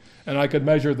precisely, and I could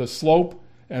measure the slope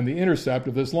and the intercept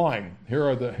of this line. Here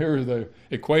are the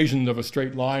equations of a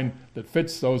straight line that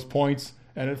fits those points,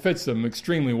 and it fits them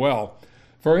extremely well.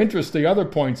 For interest, the other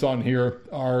points on here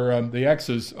are the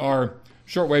X's are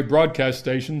shortwave broadcast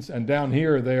stations, and down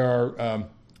here they are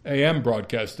AM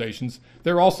broadcast stations.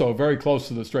 They're also very close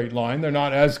to the straight line. They're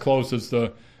not as close as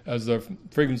the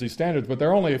frequency standards, but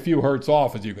they're only a few hertz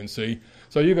off, as you can see.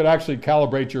 So you could actually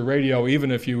calibrate your radio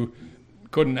even if you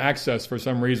couldn't access, for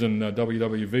some reason,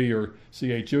 WWV or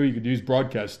CHU. You could use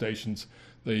broadcast stations.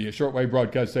 The shortwave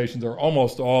broadcast stations are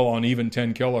almost all on even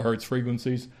 10 kilohertz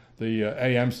frequencies. The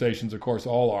AM stations, of course,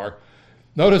 all are.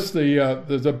 Notice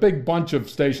there's a big bunch of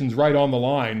stations right on the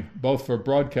line, both for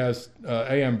broadcast,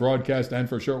 AM broadcast, and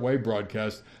for shortwave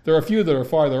broadcast. There are a few that are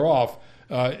farther off.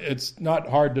 It's not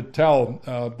hard to tell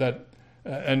that,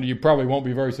 and you probably won't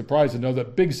be very surprised to know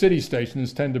that big city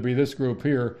stations tend to be this group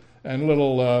here, and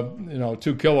little,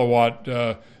 2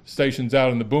 kilowatt stations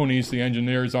out in the boonies, the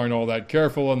engineers aren't all that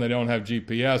careful and they don't have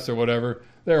GPS or whatever.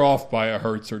 They're off by a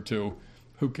hertz or two.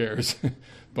 Who cares?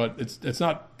 But it's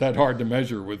not that hard to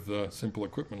measure with simple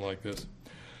equipment like this.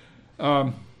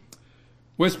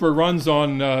 WSPR runs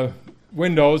on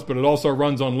Windows, but it also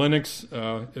runs on Linux.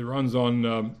 It runs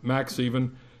on Macs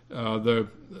even. The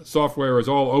software is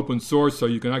all open source, so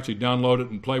you can actually download it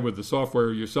and play with the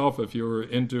software yourself if you're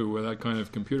into that kind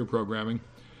of computer programming.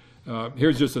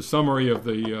 Here's just a summary of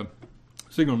the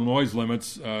signal noise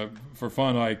limits. For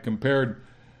fun, I compared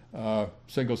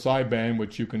single sideband,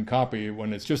 which you can copy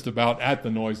when it's just about at the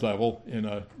noise level in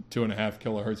a 2.5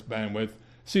 kilohertz bandwidth.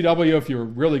 CW, if you're a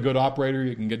really good operator,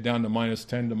 you can get down to minus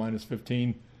 10 to minus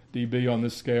 15 dB on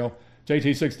this scale.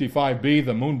 JT65B,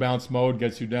 the moon bounce mode,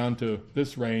 gets you down to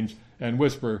this range, and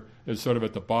WSPR is sort of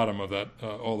at the bottom of that,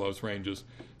 all those ranges.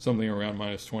 Something around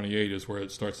minus 28 is where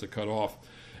it starts to cut off.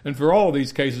 And for all of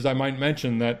these cases, I might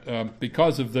mention that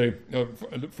because of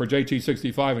for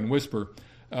JT65 and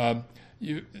WSPR,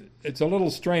 it's a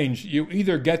little strange. You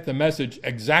either get the message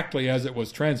exactly as it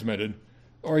was transmitted,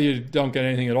 or you don't get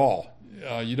anything at all.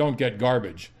 You don't get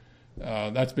garbage.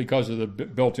 That's because of the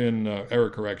built-in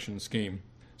error correction scheme.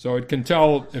 So it can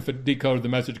tell if it decoded the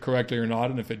message correctly or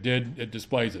not, and if it did, it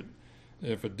displays it.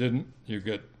 If it didn't, you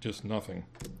get just nothing.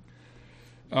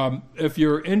 If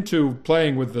you're into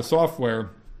playing with the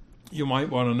software, you might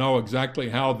want to know exactly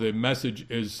how the message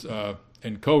is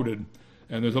encoded,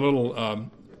 and there's a little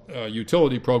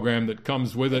utility program that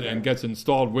comes with it and gets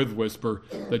installed with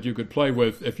WSPR that you could play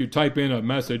with. If you type in a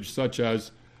message such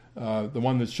as the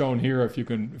one that's shown here, if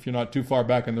you're not too far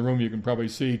back in the room, you can probably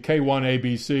see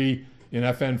K1ABC in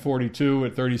FN42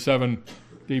 at 37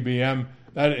 dBm.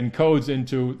 That encodes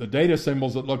into the data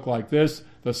symbols that look like this,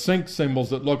 the sync symbols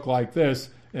that look like this,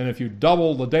 and if you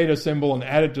double the data symbol and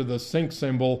add it to the sync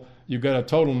symbol, you get a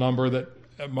total number that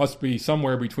must be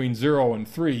somewhere between 0 and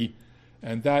 3,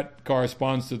 and that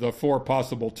corresponds to the 4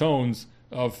 possible tones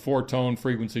of 4-tone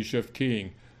frequency shift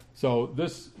keying. So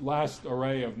this last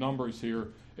array of numbers here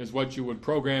is what you would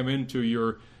program into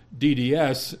your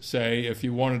DDS, say, if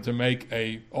you wanted to make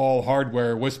a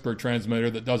all-hardware WSPR transmitter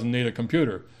that doesn't need a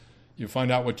computer. You find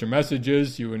out what your message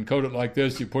is, you encode it like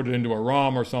this, you put it into a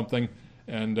ROM or something,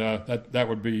 and that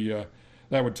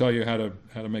would tell you how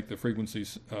to make the frequency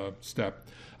step.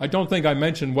 I don't think I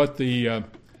mentioned what the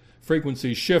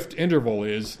frequency shift interval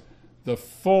is. The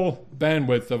full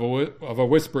bandwidth of a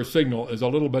WSPR signal is a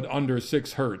little bit under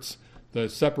 6 hertz. The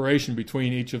separation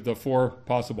between each of the 4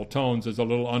 possible tones is a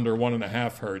little under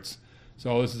 1.5 hertz.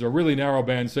 So this is a really narrow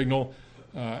band signal.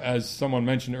 As someone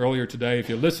mentioned earlier today, if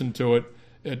you listen to it,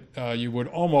 you would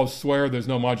almost swear there's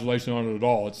no modulation on it at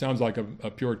all. It sounds like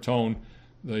a pure tone.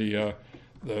 The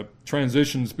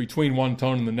transitions between one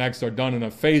tone and the next are done in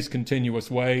a phase continuous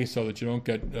way so that you don't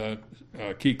get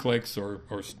key clicks or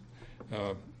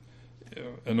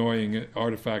annoying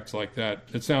artifacts like that.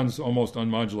 It sounds almost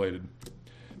unmodulated,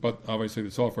 but obviously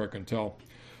the software can tell.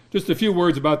 Just a few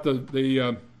words about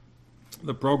the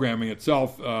programming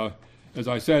itself. as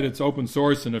I said, it's open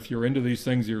source, and if you're into these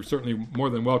things, you're certainly more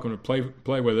than welcome to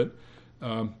play with it.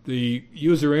 The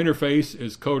user interface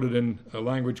is coded in a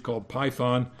language called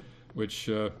Python, which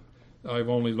I've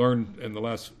only learned in the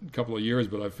last couple of years,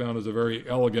 but I've found is a very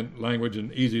elegant language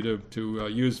and easy to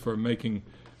use for making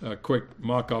quick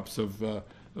mock-ups of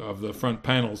the front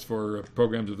panels for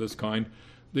programs of this kind.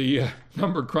 The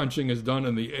number crunching is done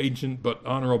in the ancient but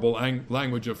honorable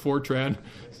language of Fortran.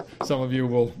 Some of you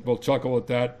will chuckle at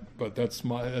that, but it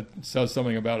says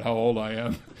something about how old I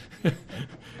am. It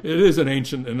is an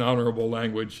ancient and honorable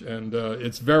language, and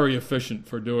it's very efficient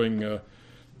for doing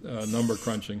number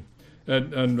crunching.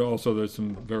 And also there's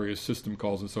some various system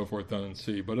calls and so forth done in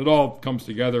C. But it all comes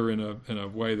together in a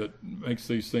way that makes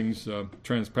these things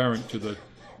transparent to the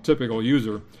typical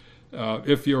user.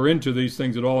 If you're into these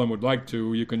things at all and would like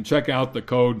to, you can check out the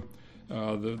code.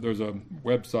 There's a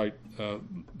website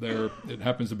there. It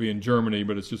happens to be in Germany,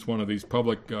 but it's just one of these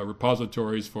public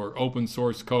repositories for open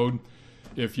source code.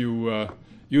 If you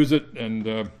use it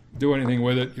and do anything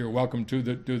with it, you're welcome to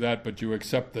do that, but you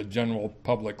accept the general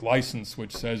public license,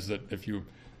 which says that if you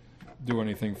do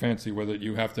anything fancy with it,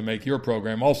 you have to make your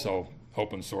program also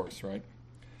open source, right?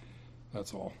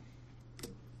 That's all.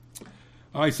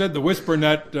 I said the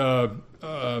WhisperNet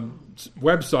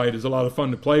website is a lot of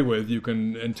fun to play with. You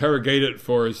can interrogate it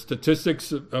for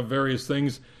statistics of various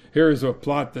things. Here is a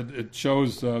plot that it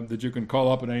shows that you can call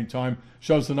up at any time.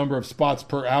 Shows the number of spots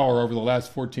per hour over the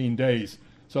last 14 days.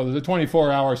 So there's a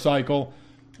 24-hour cycle,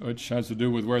 which has to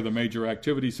do with where the major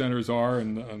activity centers are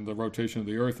and the rotation of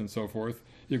the Earth and so forth.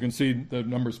 You can see the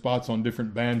number of spots on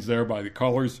different bands there by the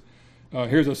colors.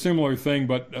 Here's a similar thing,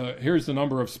 but here's the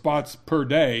number of spots per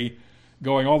day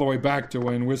going all the way back to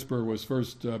when WSPR was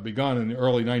first begun in the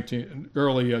early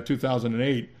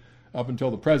 2008 up until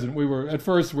the present. We were, at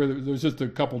first, there was just a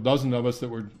couple dozen of us that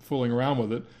were fooling around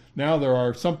with it. Now there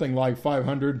are something like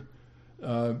 500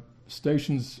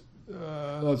 stations.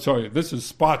 This is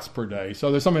spots per day.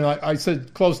 So there's something like, I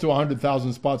said close to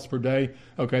 100,000 spots per day.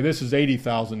 Okay, this is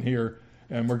 80,000 here,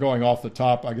 and we're going off the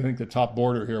top. I think the top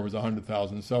border here was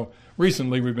 100,000. So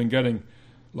recently we've been getting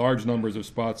large numbers of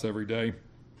spots every day.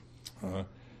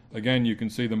 Again, you can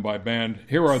see them by band.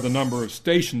 Here are the number of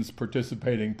stations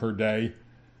participating per day.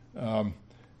 It's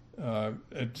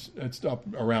up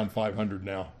around 500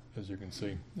 now, as you can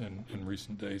see, in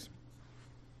recent days.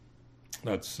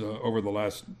 That's over the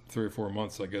last 3 or 4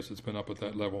 months, I guess it's been up at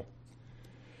that level.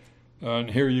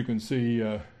 And here you can see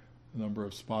the number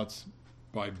of spots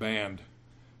by band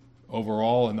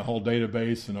overall in the whole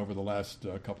database, and over the last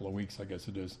couple of weeks, I guess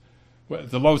it is. Well,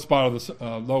 the low part of the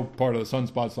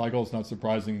sunspot cycle, it's not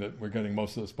surprising that we're getting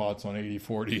most of the spots on 80,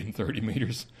 40, and 30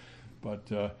 meters. But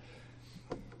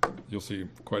you'll see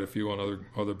quite a few on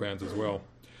other bands as well.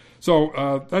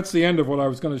 So that's the end of what I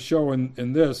was going to show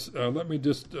in this. Let me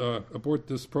just abort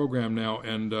this program now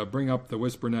and bring up the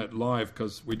WhisperNet Live,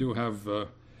 because we do have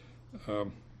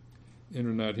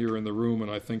internet here in the room,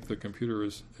 and I think the computer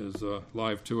is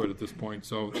live to it at this point.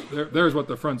 So there's what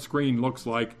the front screen looks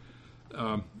like.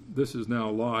 This is now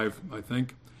live, I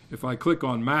think. If I click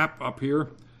on map up here,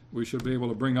 we should be able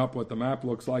to bring up what the map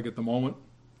looks like at the moment.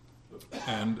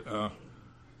 And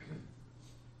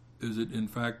is it in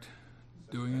fact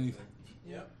doing anything?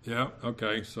 Yeah,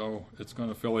 okay, so it's going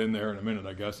to fill in there in a minute,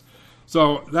 I guess.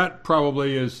 So that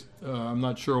probably is, I'm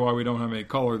not sure why we don't have any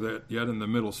color that yet in the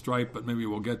middle stripe, but maybe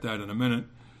we'll get that in a minute.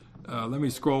 Let me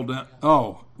scroll down.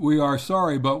 Oh, we are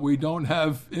sorry, but we don't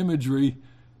have imagery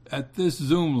at this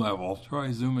zoom level.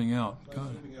 Try zooming out.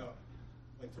 Zooming out,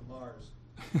 like to Mars.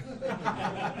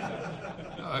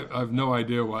 I have no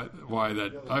idea why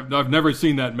that. I've never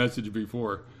seen that message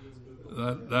before.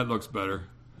 That looks better.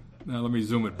 Now let me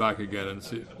zoom it back again and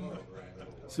see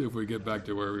if we get back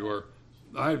to where we were.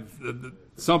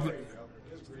 Something.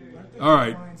 All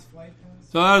right.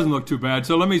 So that doesn't look too bad.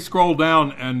 So let me scroll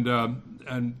down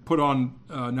and put on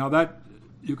now that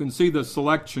you can see the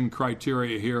selection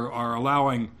criteria here are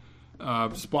allowing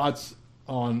spots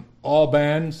on all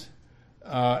bands,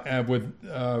 and with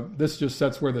this just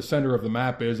sets where the center of the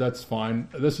map is. That's fine.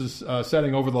 This is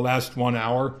setting over the last 1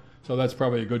 hour, so that's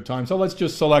probably a good time. So let's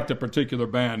just select a particular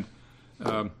band,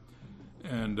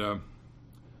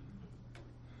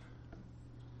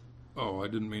 oh, I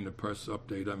didn't mean to press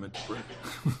update. I meant to press.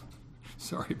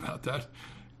 Sorry about that.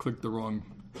 Clicked the wrong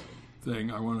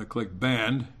thing. I want to click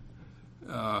band,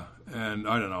 and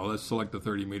I don't know. Let's select the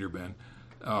 30-meter band.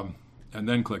 And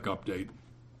then click update.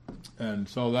 And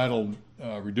so that'll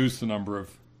reduce the number of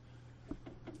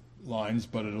lines,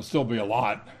 but it'll still be a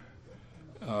lot.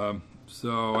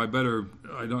 So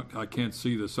I can't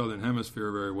see the southern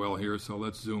hemisphere very well here, so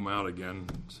let's zoom out again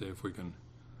and see if we can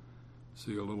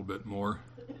see a little bit more.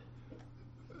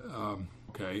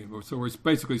 Okay, so we're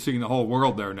basically seeing the whole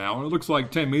world there now. And it looks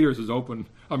like 10 megahertz is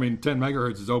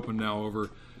open now over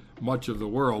much of the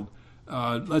world.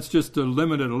 Let's just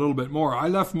limit it a little bit more. I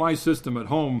left my system at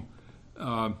home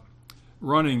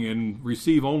running in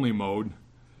receive-only mode.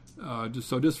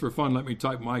 Just for fun, let me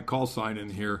type my call sign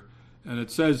in here. And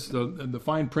it says, the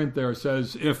fine print there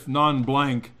says, if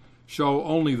non-blank, show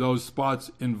only those spots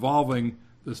involving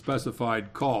the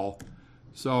specified call.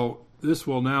 So this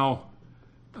will now,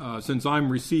 since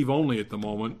I'm receive only at the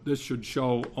moment, this should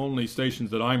show only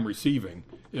stations that I'm receiving.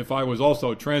 If I was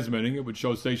also transmitting, it would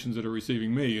show stations that are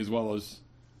receiving me as well as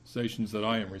stations that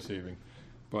I am receiving.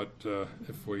 But I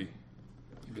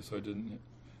guess I didn't.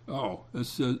 Oh, this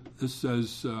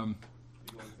says. Are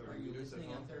you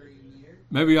listening on 30 meters?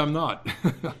 Maybe I'm not.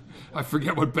 I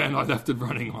forget what band I left it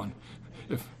running on.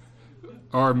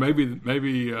 Or maybe there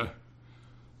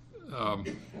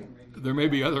may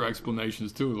be other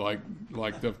explanations too, like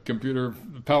the computer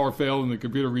power failed and the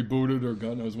computer rebooted, or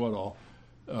God knows what all.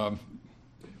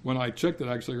 When I checked it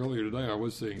actually earlier today, I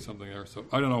was seeing something there. So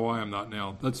I don't know why I'm not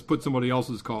now. Let's put somebody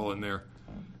else's call in there.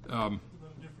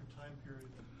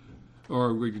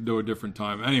 Or we could do a different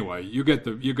time. Anyway, you get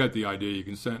the idea. You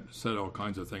can set all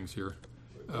kinds of things here.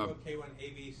 K1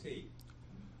 ABC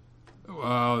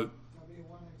W1XP.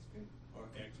 or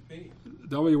XP.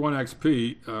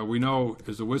 W1XP, we know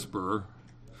is a whisperer.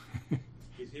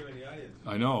 He's here in the audience.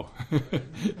 I know.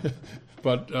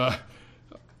 But I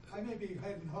may be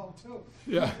heading home too.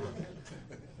 yeah.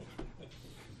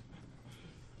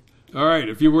 All right.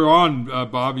 If you were on,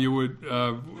 Bob, you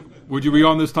would you be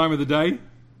on this time of the day?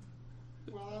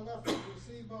 Well, I left the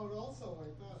receive mode also, I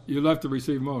thought. You left the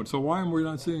receive mode. So why am we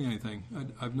not seeing anything?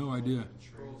 I have no idea.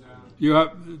 You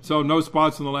have no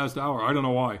spots in the last hour. I don't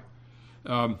know why.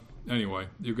 Anyway,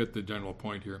 you get the general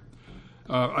point here.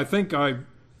 I think I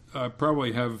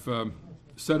probably have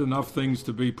said enough things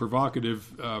to be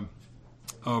provocative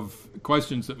of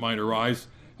questions that might arise.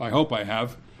 I hope I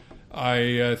have.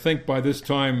 I think by this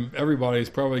time everybody's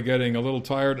probably getting a little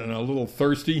tired and a little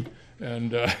thirsty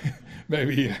and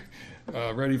maybe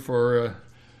ready for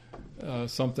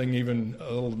something even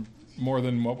a little more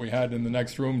than what we had in the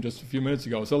next room just a few minutes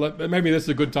ago. So maybe this is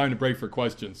a good time to break for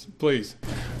questions. Please.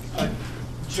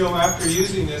 Joe, after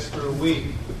using this for a week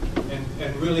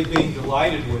and really being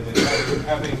delighted with it,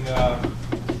 having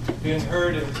been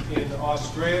heard in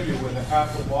Australia with a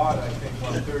half a watt, I think,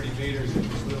 on 30 meters,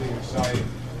 it was really exciting.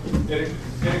 It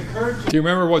occurred to Do you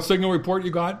remember what signal report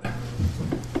you got?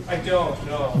 I don't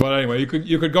know. But anyway,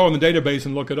 you could go in the database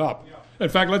and look it up. Yeah. In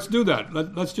fact, let's do that.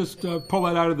 Let's just pull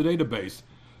that out of the database.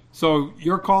 So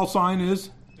your call sign is?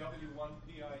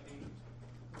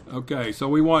 W1PID. Okay, so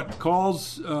we want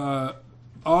calls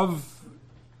of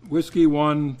Whiskey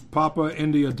 1 Papa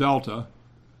India Delta.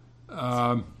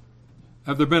 Have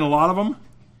there been a lot of them?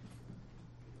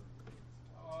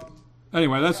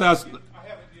 Anyway, let's ask. I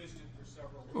haven't used it for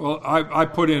several weeks. Well, I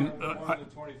put in. More than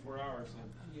 24 hours.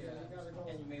 Yeah,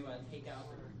 and you may want to take out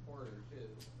the reporter too.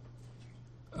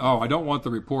 Oh, I don't want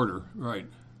the reporter. Right.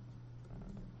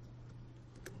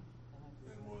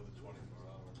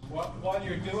 While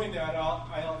you're doing that,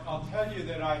 I'll tell you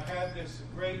that I had this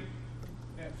great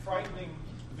and frightening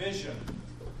vision.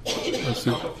 Let's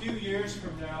see. A few years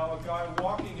from now, a guy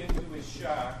walking into his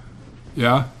shack,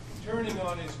 Yeah. turning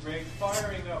on his rig,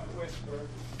 firing up Whisper,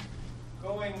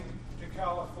 going to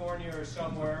California or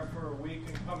somewhere for a week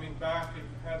and coming back and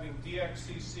having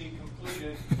DXCC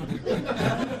completed and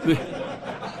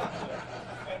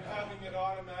having it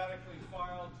automatically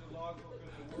filed to Logbook of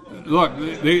the World. Look,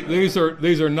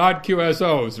 these are not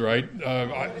QSOs, right?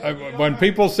 When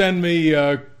people send me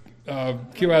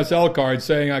QSL cards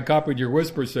saying I copied your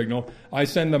Whisper signal, I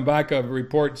send them back a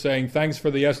report saying thanks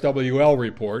for the SWL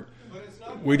report.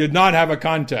 We did not have a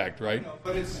contact, right? No,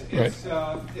 but it's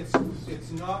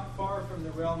not far from the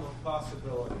realm of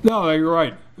possibility. No, you're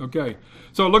right. Okay,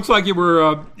 so it looks like you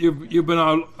were you've been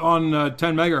on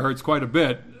 10 megahertz quite a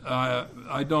bit.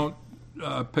 I don't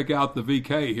pick out the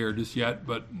VK here just yet,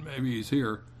 but maybe he's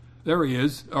here. There he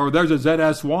is. Or there's a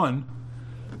ZS1.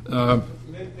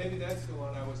 Maybe that's the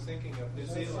one I was thinking of. New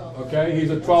Zealand. Okay,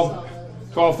 he's at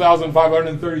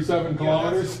 12,537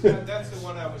 kilometers. That's the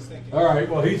one I was thinking. All right.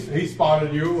 Well, he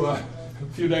spotted you a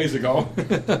few days ago.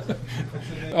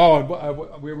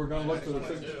 Oh, we were going to look for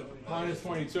the minus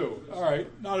 22. All right.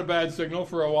 Not a bad signal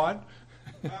for a watt.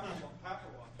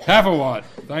 Half a watt.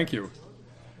 Thank you.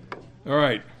 All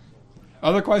right.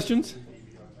 Other questions?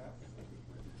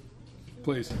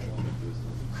 Please.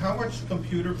 How much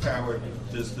computer power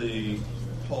does the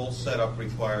whole setup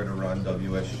required to run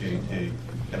WSJT?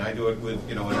 Can I do it with,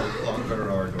 an old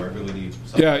clunker, or do I really need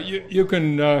something? Yeah, you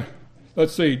can,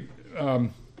 let's see,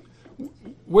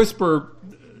 Whisper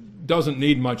doesn't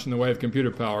need much in the way of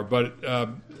computer power, but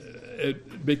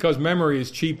because memory is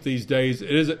cheap these days,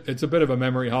 it's a bit of a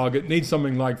memory hog. It needs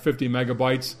something like 50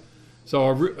 megabytes. So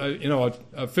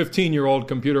a 15-year-old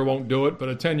computer won't do it, but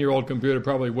a 10-year-old computer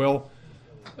probably will.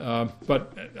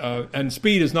 And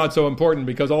speed is not so important,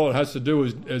 because all it has to do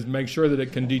is make sure that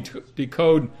it can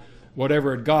decode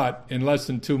whatever it got in less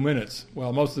than 2 minutes.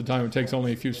 Well, most of the time it takes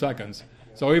only a few seconds.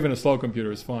 So even a slow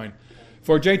computer is fine.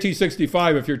 For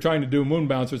JT65, if you're trying to do moon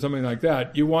bounce or something like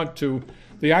that, you want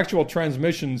the actual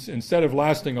transmissions, instead of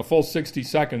lasting a full 60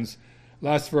 seconds,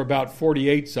 last for about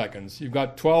 48 seconds. You've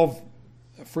got 12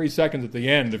 free seconds at the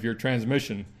end of your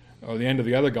transmission, or the end of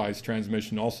the other guy's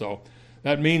transmission also.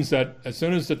 That means that as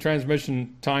soon as the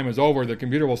transmission time is over, the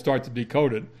computer will start to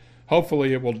decode it.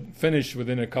 Hopefully it will finish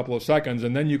within a couple of seconds,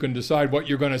 and then you can decide what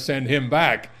you're going to send him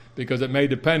back, because it may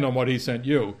depend on what he sent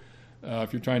you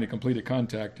if you're trying to complete a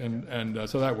contact. And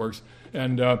so that works.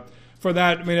 And for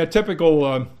that, I mean, a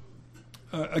typical,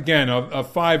 again, a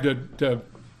 5 to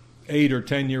 8 or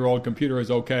 10-year-old computer is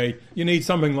okay. You need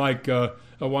something like a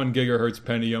 1 gigahertz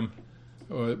Pentium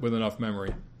with enough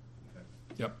memory.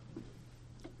 Yep.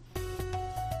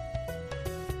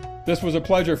 This was a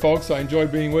pleasure, folks. I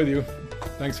enjoyed being with you.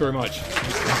 Thanks very much.